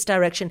growing in this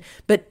direction.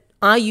 But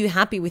are you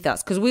happy with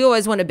us? Because we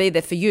always want to be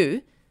there for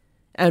you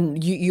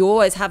and you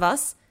always have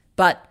us,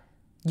 but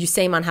you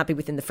seem unhappy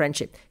within the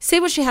friendship. See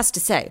what she has to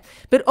say.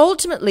 But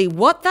ultimately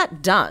what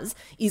that does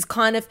is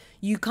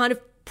you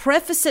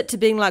preface it to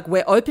being like,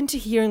 we're open to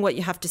hearing what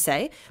you have to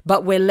say,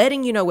 but we're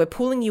letting you know, we're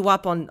pulling you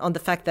up on the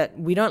fact that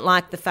we don't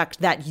like the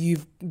fact that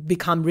you've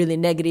become really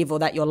negative or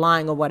that you're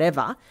lying or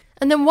whatever.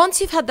 And then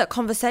once you've had that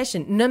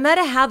conversation, no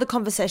matter how the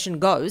conversation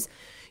goes,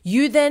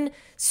 you then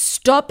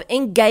stop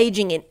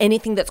engaging in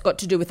anything that's got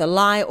to do with a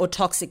lie or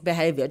toxic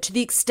behavior, to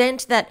the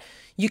extent that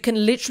you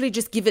can literally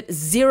just give it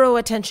zero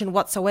attention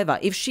whatsoever.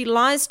 If she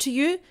lies to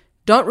you,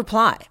 don't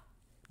reply.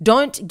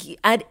 Don't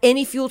add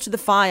any fuel to the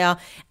fire,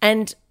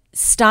 and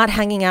start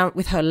hanging out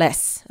with her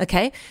less,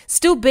 okay?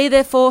 Still be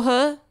there for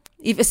her,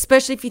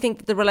 especially if you think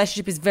that the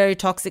relationship is very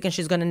toxic and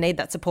she's going to need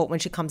that support when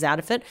she comes out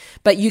of it.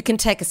 But you can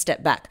take a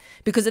step back,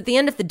 because at the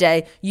end of the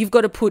day, you've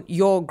got to put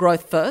your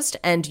growth first,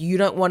 and you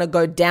don't want to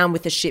go down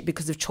with the shit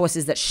because of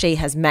choices that she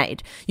has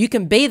made. You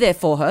can be there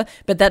for her,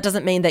 but that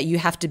doesn't mean that you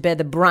have to bear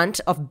the brunt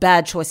of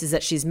bad choices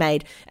that she's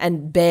made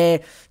and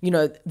bear,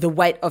 the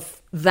weight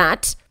of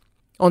that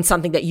on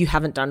something that you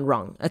haven't done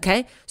wrong,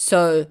 okay?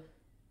 So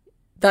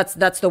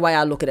That's the way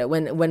I look at it.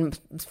 When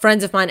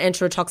friends of mine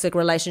enter a toxic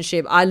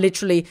relationship, I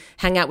literally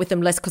hang out with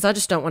them less because I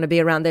just don't want to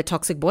be around their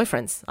toxic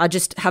boyfriends. I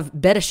just have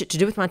better shit to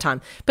do with my time.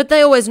 But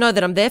they always know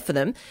that I'm there for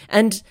them,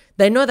 and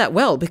they know that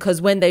well,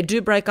 because when they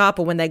do break up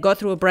or when they go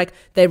through a break,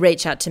 they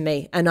reach out to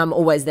me and I'm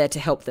always there to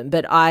help them.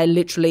 But I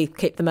literally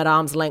keep them at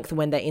arm's length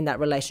when they're in that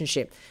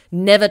relationship.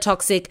 Never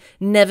toxic,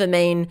 never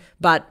mean,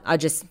 but I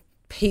just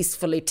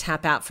peacefully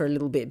tap out for a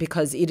little bit,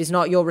 because it is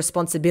not your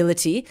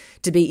responsibility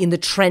to be in the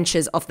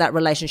trenches of that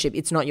relationship.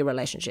 It's not your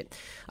relationship.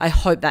 I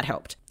hope that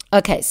helped.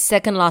 Okay,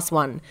 second last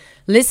one.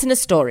 Listener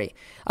story.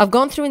 I've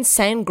gone through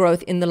insane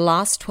growth in the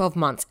last 12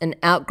 months and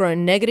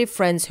outgrown negative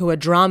friends who are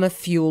drama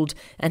fueled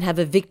and have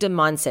a victim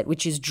mindset,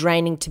 which is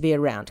draining to be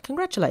around.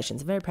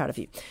 Congratulations. I'm very proud of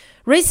you.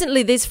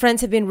 Recently, these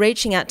friends have been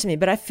reaching out to me,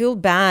 but I feel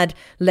bad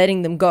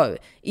letting them go,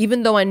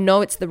 even though I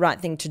know it's the right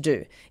thing to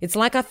do. It's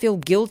like I feel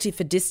guilty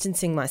for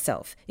distancing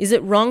myself. Is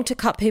it wrong to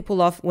cut people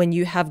off when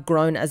you have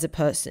grown as a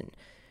person?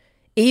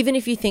 Even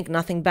if you think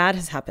nothing bad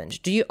has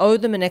happened, do you owe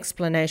them an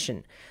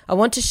explanation? I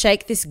want to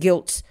shake this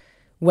guilt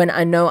when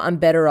I know I'm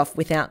better off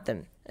without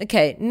them.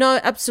 Okay, no,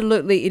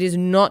 absolutely, it is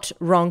not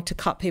wrong to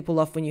cut people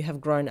off when you have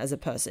grown as a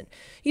person.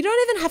 You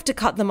don't even have to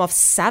cut them off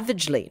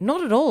savagely,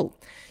 not at all.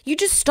 You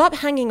just stop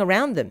hanging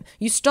around them.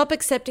 You stop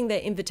accepting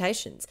their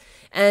invitations.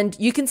 And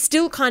you can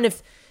still kind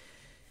of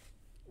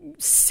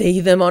see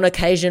them on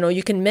occasion, or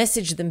you can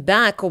message them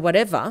back or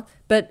whatever,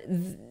 but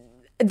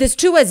there's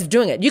two ways of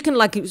doing it. You can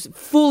like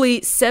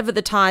fully sever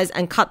the ties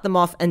and cut them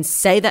off and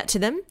say that to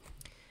them.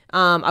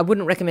 I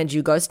wouldn't recommend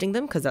you ghosting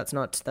them because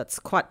that's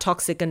quite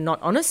toxic and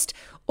not honest.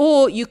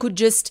 Or you could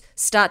just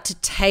start to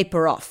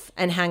taper off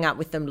and hang out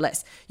with them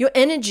less. Your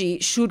energy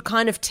should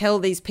kind of tell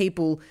these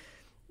people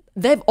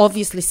they've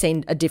obviously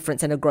seen a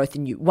difference and a growth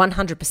in you.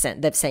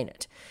 100% they've seen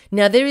it.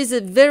 Now, there is a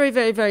very,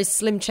 very, very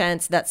slim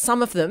chance that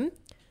some of them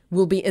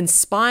will be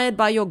inspired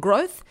by your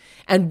growth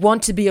and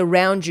want to be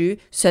around you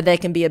so they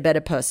can be a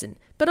better person.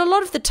 But a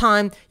lot of the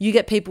time, you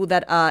get people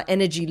that are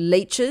energy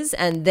leeches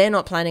and they're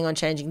not planning on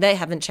changing. They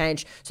haven't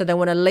changed, so they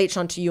want to leech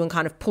onto you and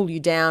kind of pull you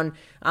down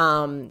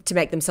to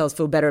make themselves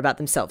feel better about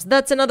themselves.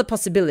 That's another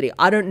possibility.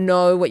 I don't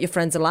know what your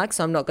friends are like,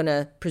 so I'm not going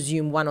to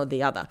presume one or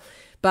the other.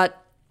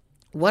 But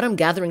what I'm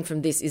gathering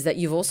from this is that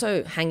you've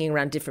also hanging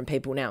around different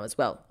people now as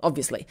well,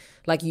 obviously.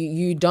 Like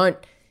you don't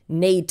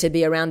need to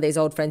be around these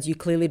old friends. You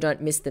clearly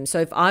don't miss them.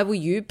 So if I were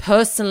you,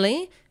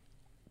 personally,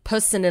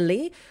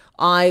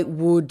 I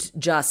would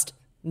just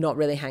not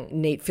really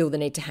feel the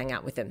need to hang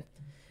out with them.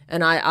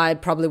 And I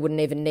probably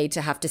wouldn't even need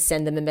to have to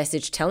send them a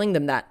message telling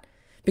them that.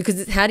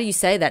 Because how do you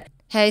say that?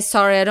 Hey,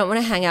 sorry, I don't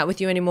want to hang out with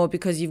you anymore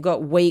because you've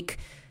got weak,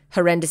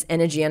 horrendous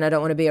energy and I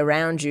don't want to be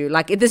around you.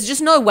 Like, there's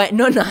just no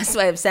nice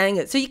way of saying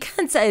it. So you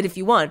can say it if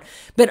you want,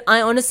 but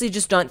I honestly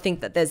just don't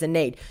think that there's a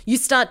need. You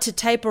start to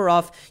taper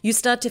off, you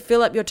start to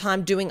fill up your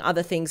time doing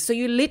other things. So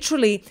you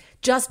literally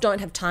just don't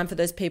have time for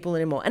those people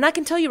anymore. And I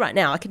can tell you right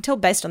now, I can tell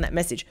based on that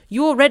message,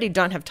 you already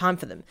don't have time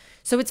for them.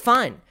 So it's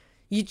fine.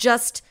 You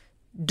just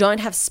don't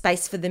have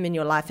space for them in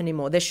your life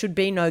anymore. There should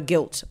be no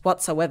guilt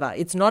whatsoever.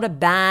 It's not a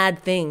bad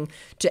thing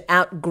to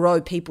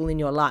outgrow people in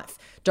your life.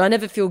 Don't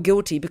ever feel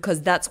guilty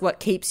because that's what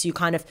keeps you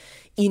kind of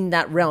in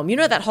that realm. You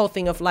know that whole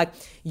thing of like,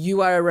 you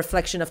are a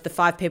reflection of the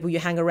 5 people you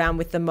hang around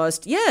with the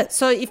most. Yeah.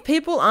 So if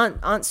people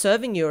aren't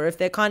serving you, or if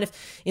they're kind of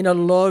in a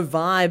low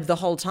vibe the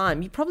whole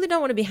time, you probably don't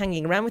want to be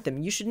hanging around with them.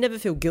 You should never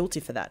feel guilty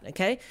for that.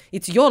 Okay.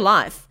 It's your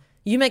life.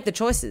 You make the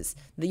choices.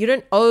 You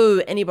don't owe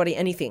anybody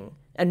anything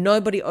and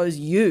nobody owes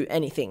you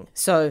anything.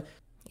 So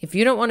if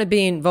you don't want to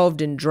be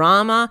involved in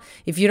drama,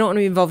 if you don't want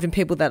to be involved in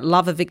people that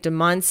love a victim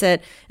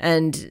mindset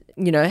and,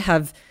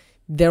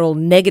 they're all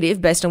negative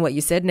based on what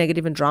you said,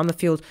 negative and drama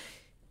fueled,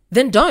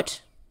 then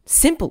don't.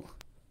 Simple.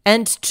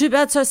 And too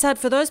bad, so sad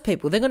for those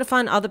people. They're going to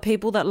find other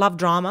people that love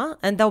drama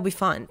and they'll be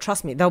fine.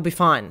 Trust me, they'll be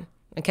fine.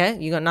 Okay?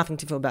 You got nothing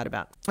to feel bad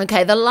about.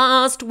 Okay, the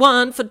last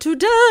one for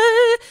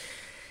today.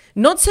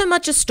 Not so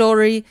much a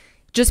story,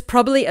 just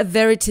probably a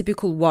very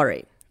typical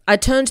worry. I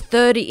turned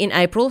 30 in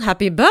April.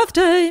 Happy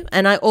birthday.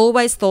 And I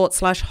always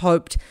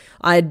thought/hoped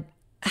I'd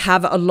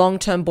have a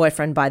long-term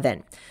boyfriend by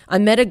then. I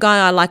met a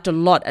guy I liked a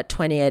lot at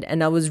 28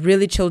 and I was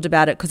really chilled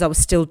about it because I was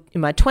still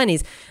in my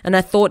 20s and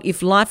I thought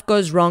if life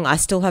goes wrong, I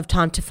still have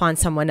time to find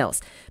someone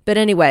else. But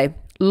anyway,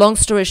 long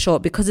story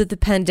short, because of the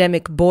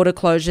pandemic, border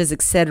closures,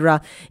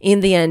 etc., in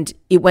the end,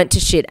 it went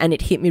to shit and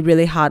it hit me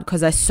really hard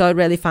because I so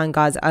rarely find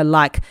guys I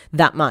like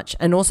that much.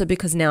 And also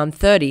because now I'm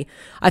 30,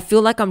 I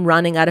feel like I'm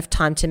running out of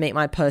time to meet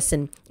my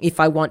person if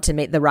I want to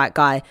meet the right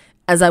guy,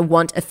 as I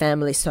want a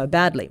family so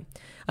badly.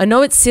 I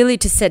know it's silly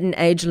to set an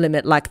age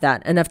limit like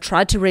that, and I've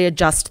tried to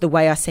readjust the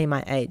way I see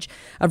my age.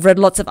 I've read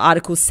lots of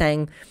articles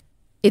saying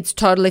it's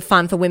totally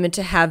fine for women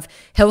to have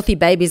healthy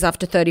babies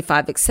after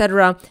 35,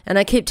 etc. And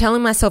I keep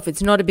telling myself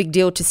it's not a big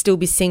deal to still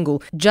be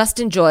single. Just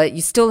enjoy it.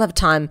 You still have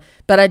time,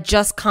 but I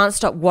just can't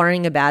stop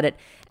worrying about it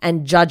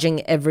and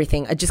judging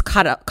everything. I just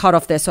cut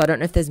off there, so I don't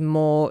know if there's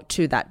more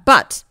to that.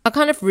 But I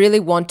kind of really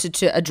wanted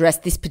to address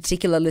this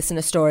particular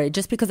listener story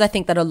just because I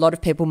think that a lot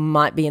of people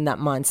might be in that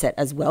mindset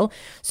as well.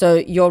 So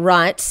you're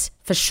right,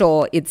 for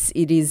sure. It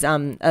is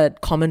a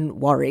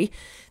common worry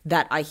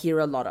that I hear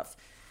a lot of.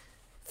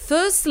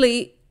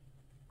 Firstly,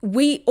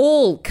 we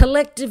all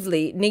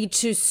collectively need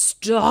to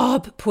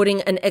stop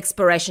putting an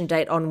expiration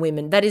date on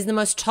women. That is the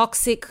most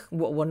toxic,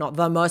 well, not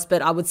the most,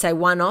 but I would say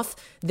one of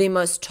the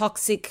most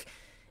toxic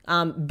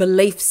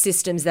belief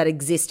systems that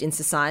exist in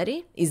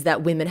society is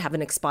that women have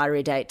an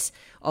expiry date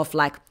of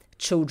like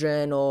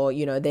children or,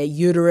 their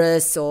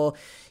uterus or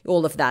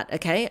all of that,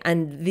 okay?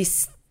 And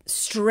this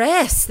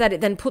stress that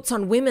it then puts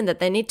on women that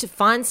they need to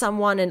find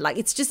someone and like,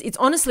 it's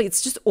honestly,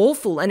 it's just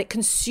awful and it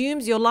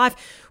consumes your life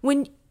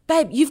when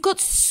babe, you've got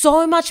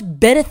so much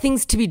better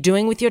things to be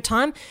doing with your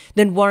time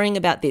than worrying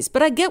about this.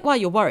 But I get why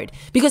you're worried,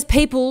 because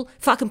people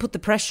fucking put the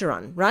pressure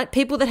on, right?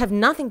 People that have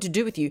nothing to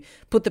do with you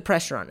put the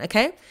pressure on,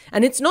 okay?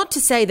 And it's not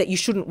to say that you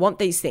shouldn't want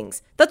these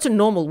things. That's a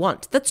normal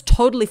want. That's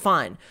totally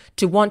fine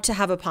to want to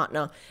have a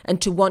partner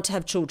and to want to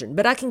have children.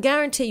 But I can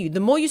guarantee you, the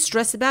more you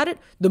stress about it,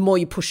 the more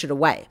you push it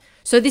away.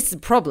 So this is a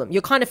problem.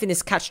 You're kind of in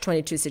this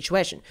catch-22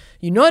 situation.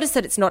 You notice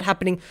that it's not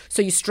happening,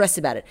 so you stress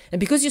about it. And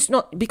because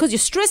you're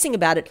stressing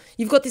about it,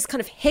 you've got this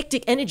kind of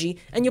hectic energy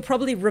and you're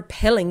probably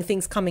repelling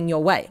things coming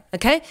your way,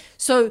 okay?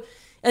 So,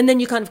 and then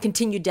you kind of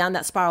continue down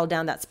that spiral.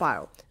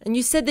 And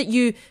you said that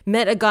you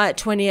met a guy at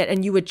 28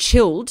 and you were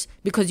chilled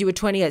because you were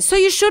 28. So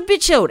you should be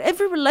chilled.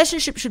 Every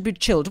relationship should be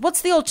chilled.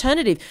 What's the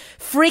alternative?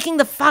 Freaking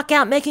the fuck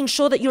out, making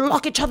sure that you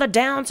lock each other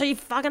down so you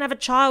fucking have a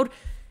child?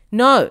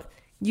 No.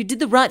 You did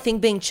the right thing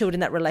being chilled in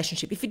that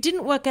relationship. If it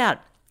didn't work out,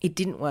 it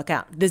didn't work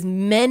out. There's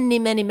many,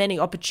 many, many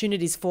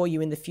opportunities for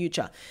you in the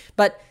future.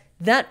 But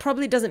that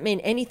probably doesn't mean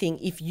anything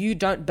if you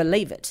don't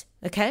believe it,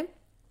 okay?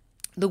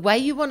 The way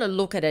you want to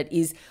look at it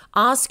is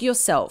ask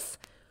yourself,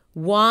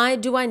 why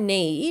do I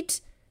need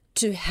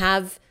to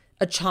have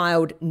a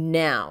child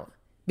now?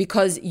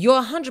 Because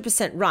you're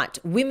 100% right.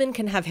 Women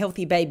can have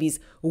healthy babies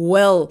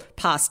well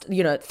past,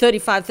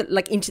 35,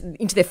 like into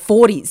their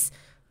 40s.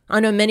 I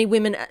know many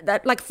women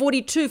that like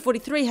 42,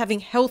 43 having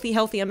healthy,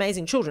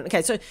 amazing children.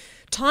 Okay, so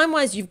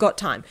time-wise, you've got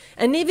time.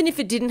 And even if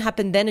it didn't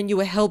happen then and you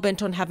were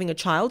hell-bent on having a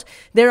child,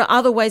 there are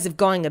other ways of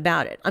going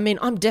about it. I mean,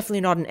 I'm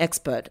definitely not an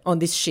expert on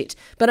this shit,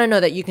 but I know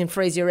that you can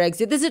freeze your eggs.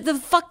 There's a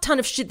fuck ton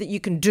of shit that you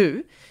can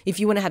do if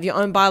you want to have your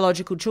own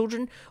biological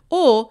children,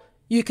 or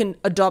you can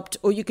adopt,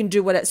 or you can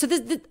do whatever. So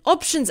the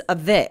options are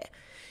there.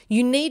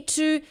 You need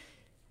to...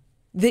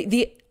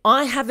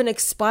 I have an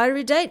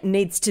expiry date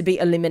needs to be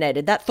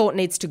eliminated. That thought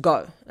needs to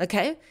go,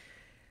 okay?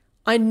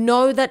 I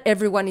know that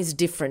everyone is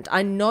different.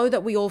 I know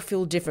that we all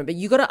feel different, but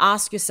you got to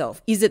ask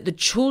yourself, is it the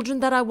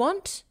children that I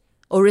want,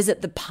 or is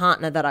it the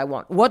partner that I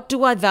want? What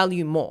do I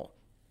value more?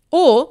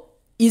 Or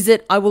is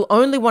it I will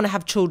only want to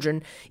have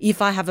children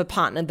if I have a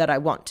partner that I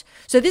want?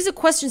 So these are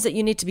questions that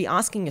you need to be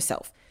asking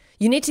yourself.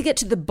 You need to get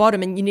to the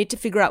bottom and you need to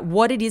figure out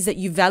what it is that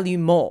you value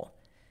more.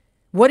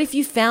 What if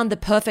you found the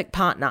perfect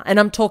partner, and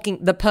I'm talking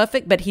the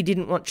perfect, but he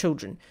didn't want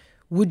children?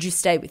 Would you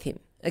stay with him?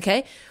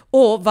 Okay.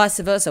 Or vice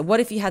versa. What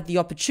if you had the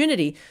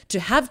opportunity to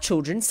have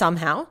children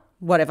somehow,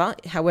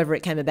 however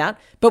it came about,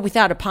 but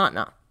without a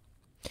partner?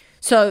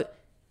 So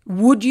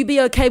would you be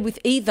okay with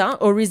either,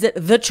 or is it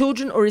the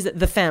children, or is it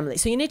the family?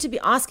 So you need to be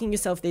asking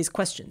yourself these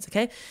questions,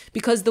 okay?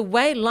 Because the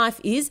way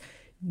life is,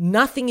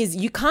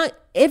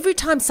 every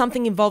time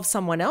something involves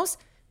someone else,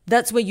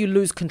 that's where you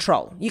lose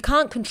control. You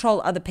can't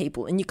control other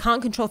people and you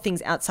can't control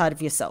things outside of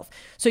yourself.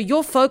 So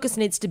your focus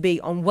needs to be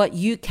on what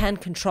you can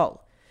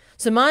control.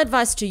 So my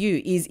advice to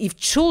you is, if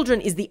children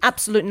is the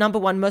absolute number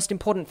one most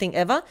important thing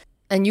ever,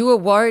 and you were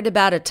worried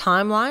about a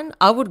timeline,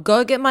 I would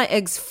go get my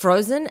eggs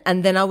frozen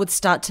and then I would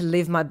start to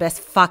live my best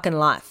fucking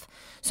life.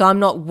 So I'm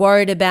not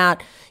worried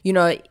about,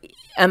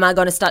 am I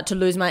going to start to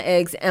lose my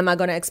eggs? Am I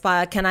going to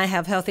expire? Can I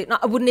have healthy? No,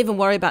 I wouldn't even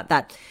worry about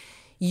that.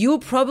 You'll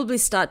probably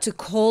start to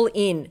call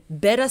in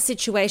better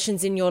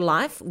situations in your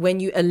life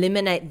when you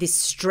eliminate this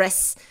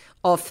stress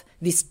of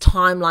this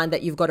timeline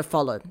that you've got to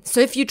follow. So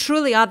if you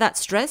truly are that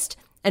stressed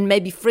and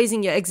maybe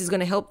freezing your eggs is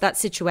going to help that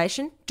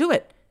situation, do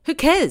it. Who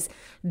cares?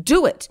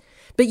 Do it.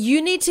 But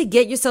you need to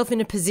get yourself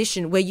in a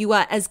position where you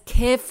are as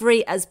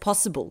carefree as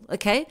possible,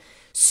 okay?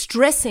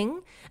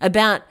 Stressing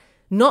about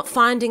not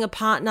finding a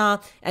partner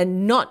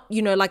and not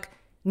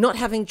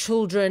having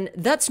children,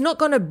 that's not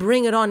going to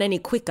bring it on any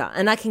quicker.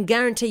 And I can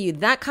guarantee you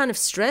that kind of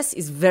stress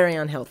is very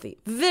unhealthy,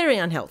 very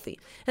unhealthy.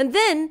 And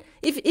then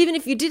even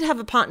if you did have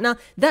a partner,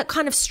 that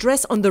kind of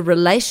stress on the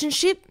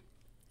relationship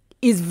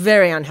is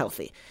very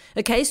unhealthy.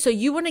 Okay, so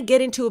you want to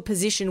get into a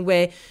position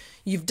where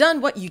you've done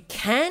what you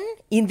can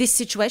in this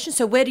situation.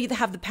 So where do you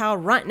have the power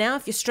right now?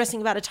 If you're stressing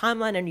about a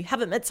timeline and you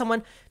haven't met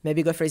someone,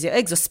 maybe go freeze your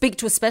eggs or speak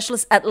to a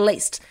specialist at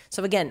least.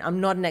 So again,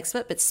 I'm not an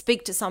expert, but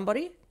speak to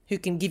somebody who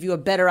can give you a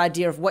better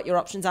idea of what your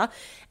options are.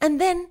 And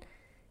then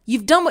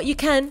you've done what you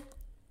can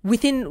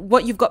within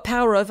what you've got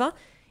power over.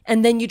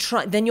 And then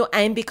then your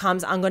aim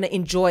becomes, I'm going to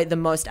enjoy the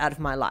most out of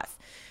my life.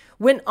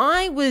 When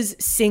I was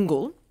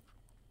single,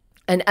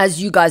 and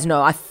as you guys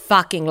know, I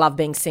fucking love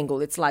being single.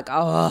 It's like,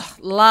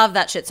 love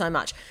that shit so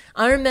much.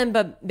 I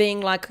remember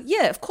being like,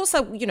 yeah, of course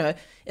I,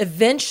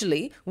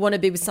 eventually want to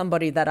be with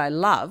somebody that I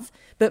love.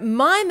 But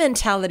my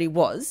mentality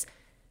was,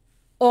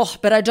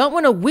 but I don't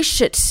want to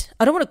wish it.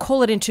 I don't want to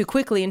call it in too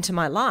quickly into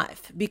my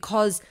life,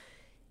 because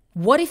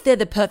what if they're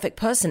the perfect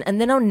person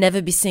and then I'll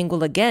never be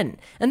single again?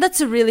 And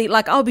that's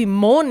I'll be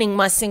mourning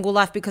my single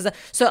life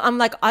so I'm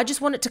like, I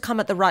just want it to come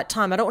at the right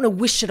time. I don't want to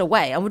wish it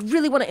away. I would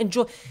really want to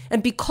enjoy.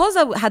 And because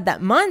I had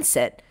that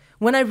mindset,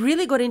 when I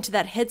really got into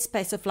that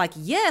headspace of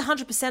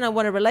 100% I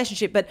want a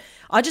relationship, but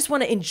I just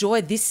want to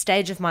enjoy this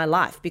stage of my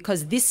life,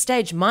 because this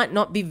stage might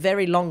not be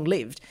very long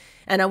lived.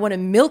 And I want to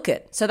milk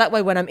it. So that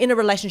way when I'm in a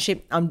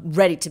relationship, I'm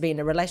ready to be in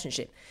a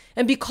relationship.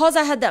 And because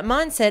I had that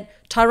mindset,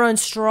 Tyrone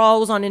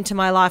strolls on into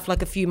my life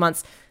like a few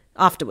months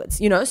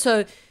afterwards,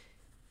 So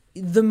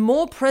the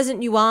more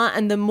present you are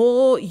and the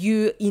more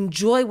you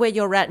enjoy where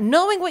you're at,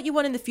 knowing what you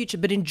want in the future,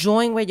 but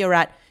enjoying where you're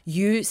at,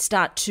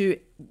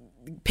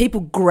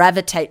 people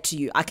gravitate to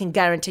you. I can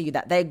guarantee you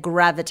that. They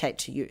gravitate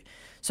to you.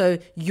 So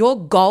your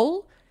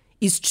goal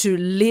is to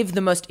live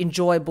the most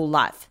enjoyable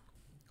life.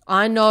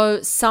 I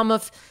know some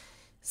of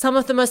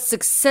the most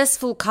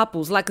successful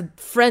couples, like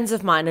friends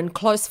of mine and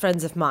close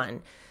friends of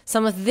mine,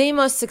 some of the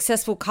most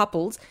successful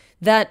couples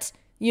that,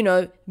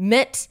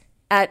 met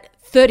at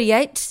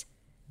 38,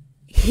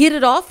 hit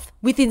it off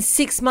within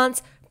 6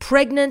 months,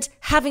 pregnant,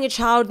 having a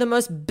child, the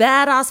most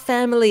badass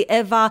family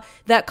ever,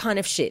 that kind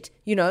of shit.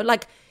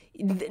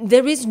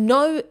 There is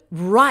no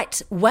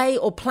right way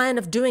or plan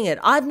of doing it.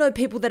 I've known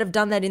people that have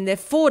done that in their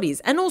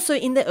 40s and also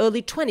in their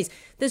early 20s.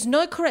 There's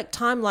no correct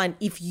timeline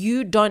if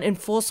you don't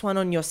enforce one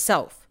on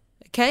yourself,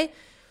 okay?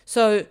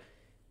 So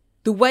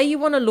the way you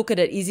want to look at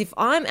it is, if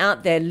I'm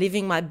out there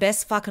living my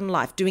best fucking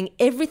life, doing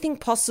everything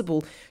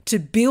possible to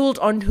build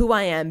on who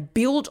I am,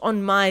 build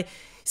on my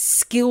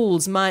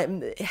skills,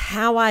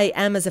 how I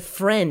am as a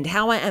friend,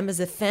 how I am as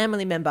a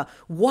family member,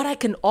 what I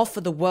can offer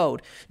the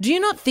world. Do you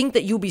not think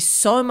that you'll be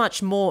so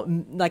much more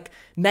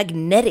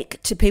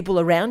magnetic to people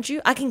around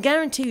you? I can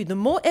guarantee you, the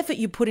more effort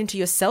you put into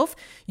yourself,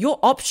 your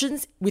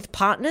options with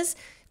partners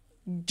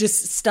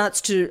just starts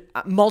to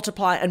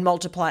multiply and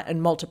multiply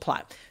and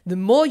multiply. The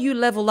more you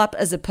level up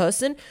as a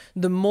person,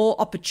 the more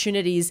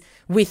opportunities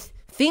with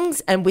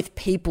things and with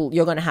people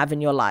you're going to have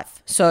in your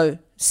life. So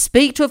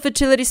speak to a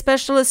fertility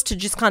specialist to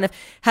just kind of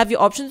have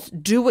your options.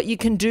 Do what you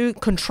can do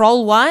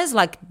control-wise,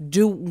 like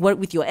do what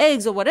with your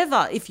eggs or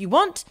whatever if you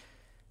want,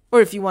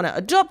 or if you want to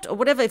adopt or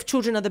whatever. If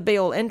children are the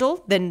be-all,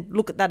 end-all, then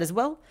look at that as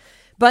well.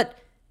 But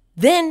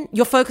then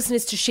your focus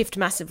needs to shift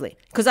massively,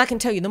 because I can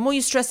tell you, the more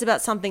you stress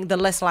about something, the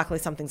less likely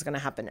something's going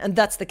to happen. And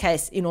that's the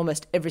case in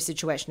almost every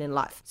situation in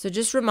life. So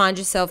just remind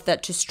yourself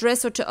that to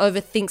stress or to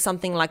overthink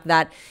something like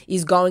that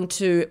is going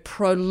to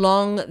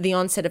prolong the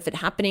onset of it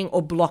happening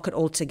or block it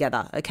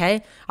altogether,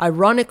 okay?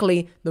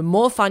 Ironically, the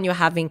more fun you're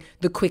having,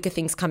 the quicker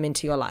things come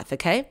into your life,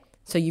 okay?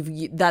 So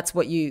that's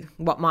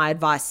what my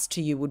advice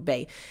to you would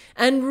be.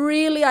 And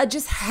really, I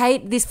just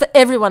hate this for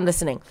everyone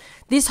listening.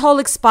 This whole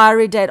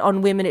expiry date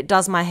on women, it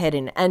does my head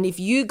in. And if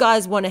you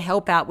guys want to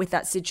help out with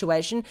that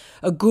situation,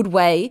 a good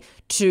way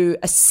to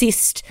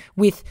assist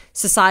with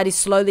society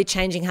slowly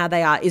changing how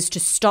they are is to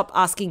stop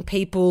asking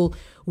people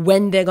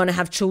when they're going to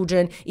have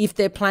children, if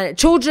they're planning.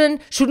 Children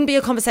shouldn't be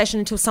a conversation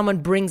until someone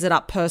brings it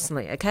up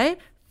personally, okay?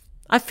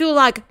 I feel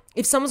like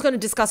if someone's going to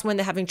discuss when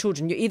they're having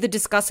children, you're either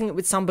discussing it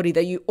with somebody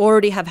that you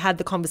already have had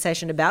the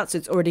conversation about, so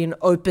it's already an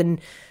open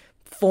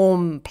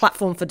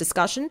platform for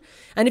discussion.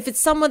 And if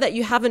it's someone that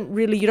you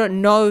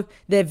don't know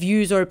their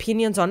views or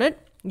opinions on it,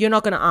 you're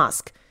not going to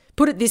ask.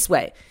 Put it this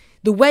way.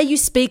 The way you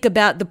speak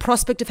about the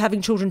prospect of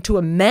having children to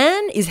a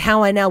man is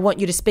how I now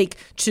want you to speak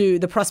to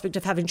the prospect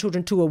of having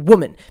children to a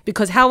woman.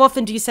 Because how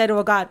often do you say to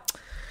a guy,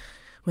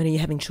 when are you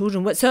having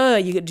children?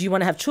 Do you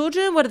want to have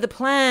children? What are the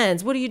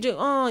plans? What do you do?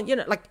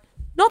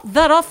 Not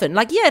that often.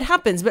 It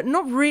happens, but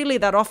not really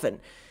that often.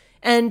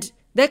 And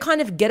they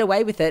kind of get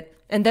away with it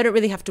and they don't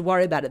really have to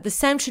worry about it. The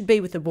same should be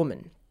with a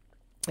woman,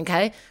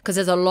 okay? Because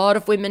there's a lot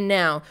of women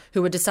now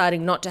who are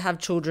deciding not to have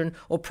children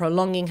or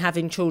prolonging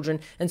having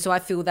children. And so I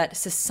feel that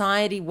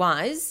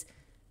society-wise,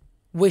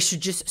 we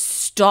should just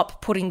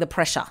stop putting the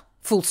pressure,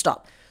 full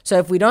stop. So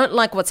if we don't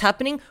like what's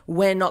happening,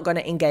 we're not going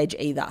to engage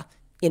either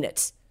in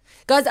it.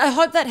 Guys, I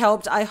hope that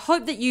helped. I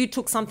hope that you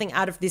took something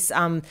out of this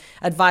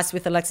advice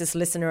with Alexis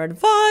listener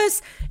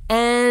advice.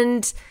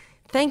 And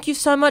thank you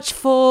so much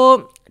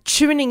for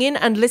tuning in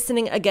and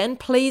listening again.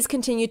 Please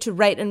continue to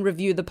rate and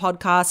review the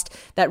podcast.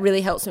 That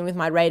really helps me with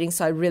my rating.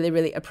 So I really,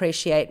 really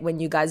appreciate when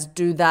you guys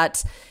do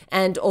that.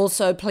 And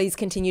also, please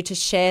continue to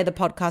share the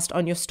podcast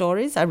on your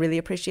stories. I really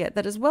appreciate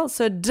that as well.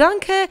 So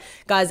danke.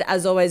 Guys,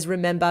 as always,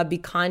 remember, be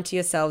kind to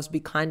yourselves,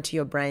 be kind to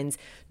your brains.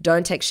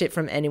 Don't take shit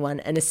from anyone,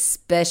 and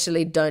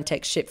especially don't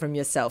take shit from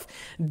yourself.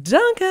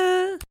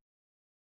 Danke.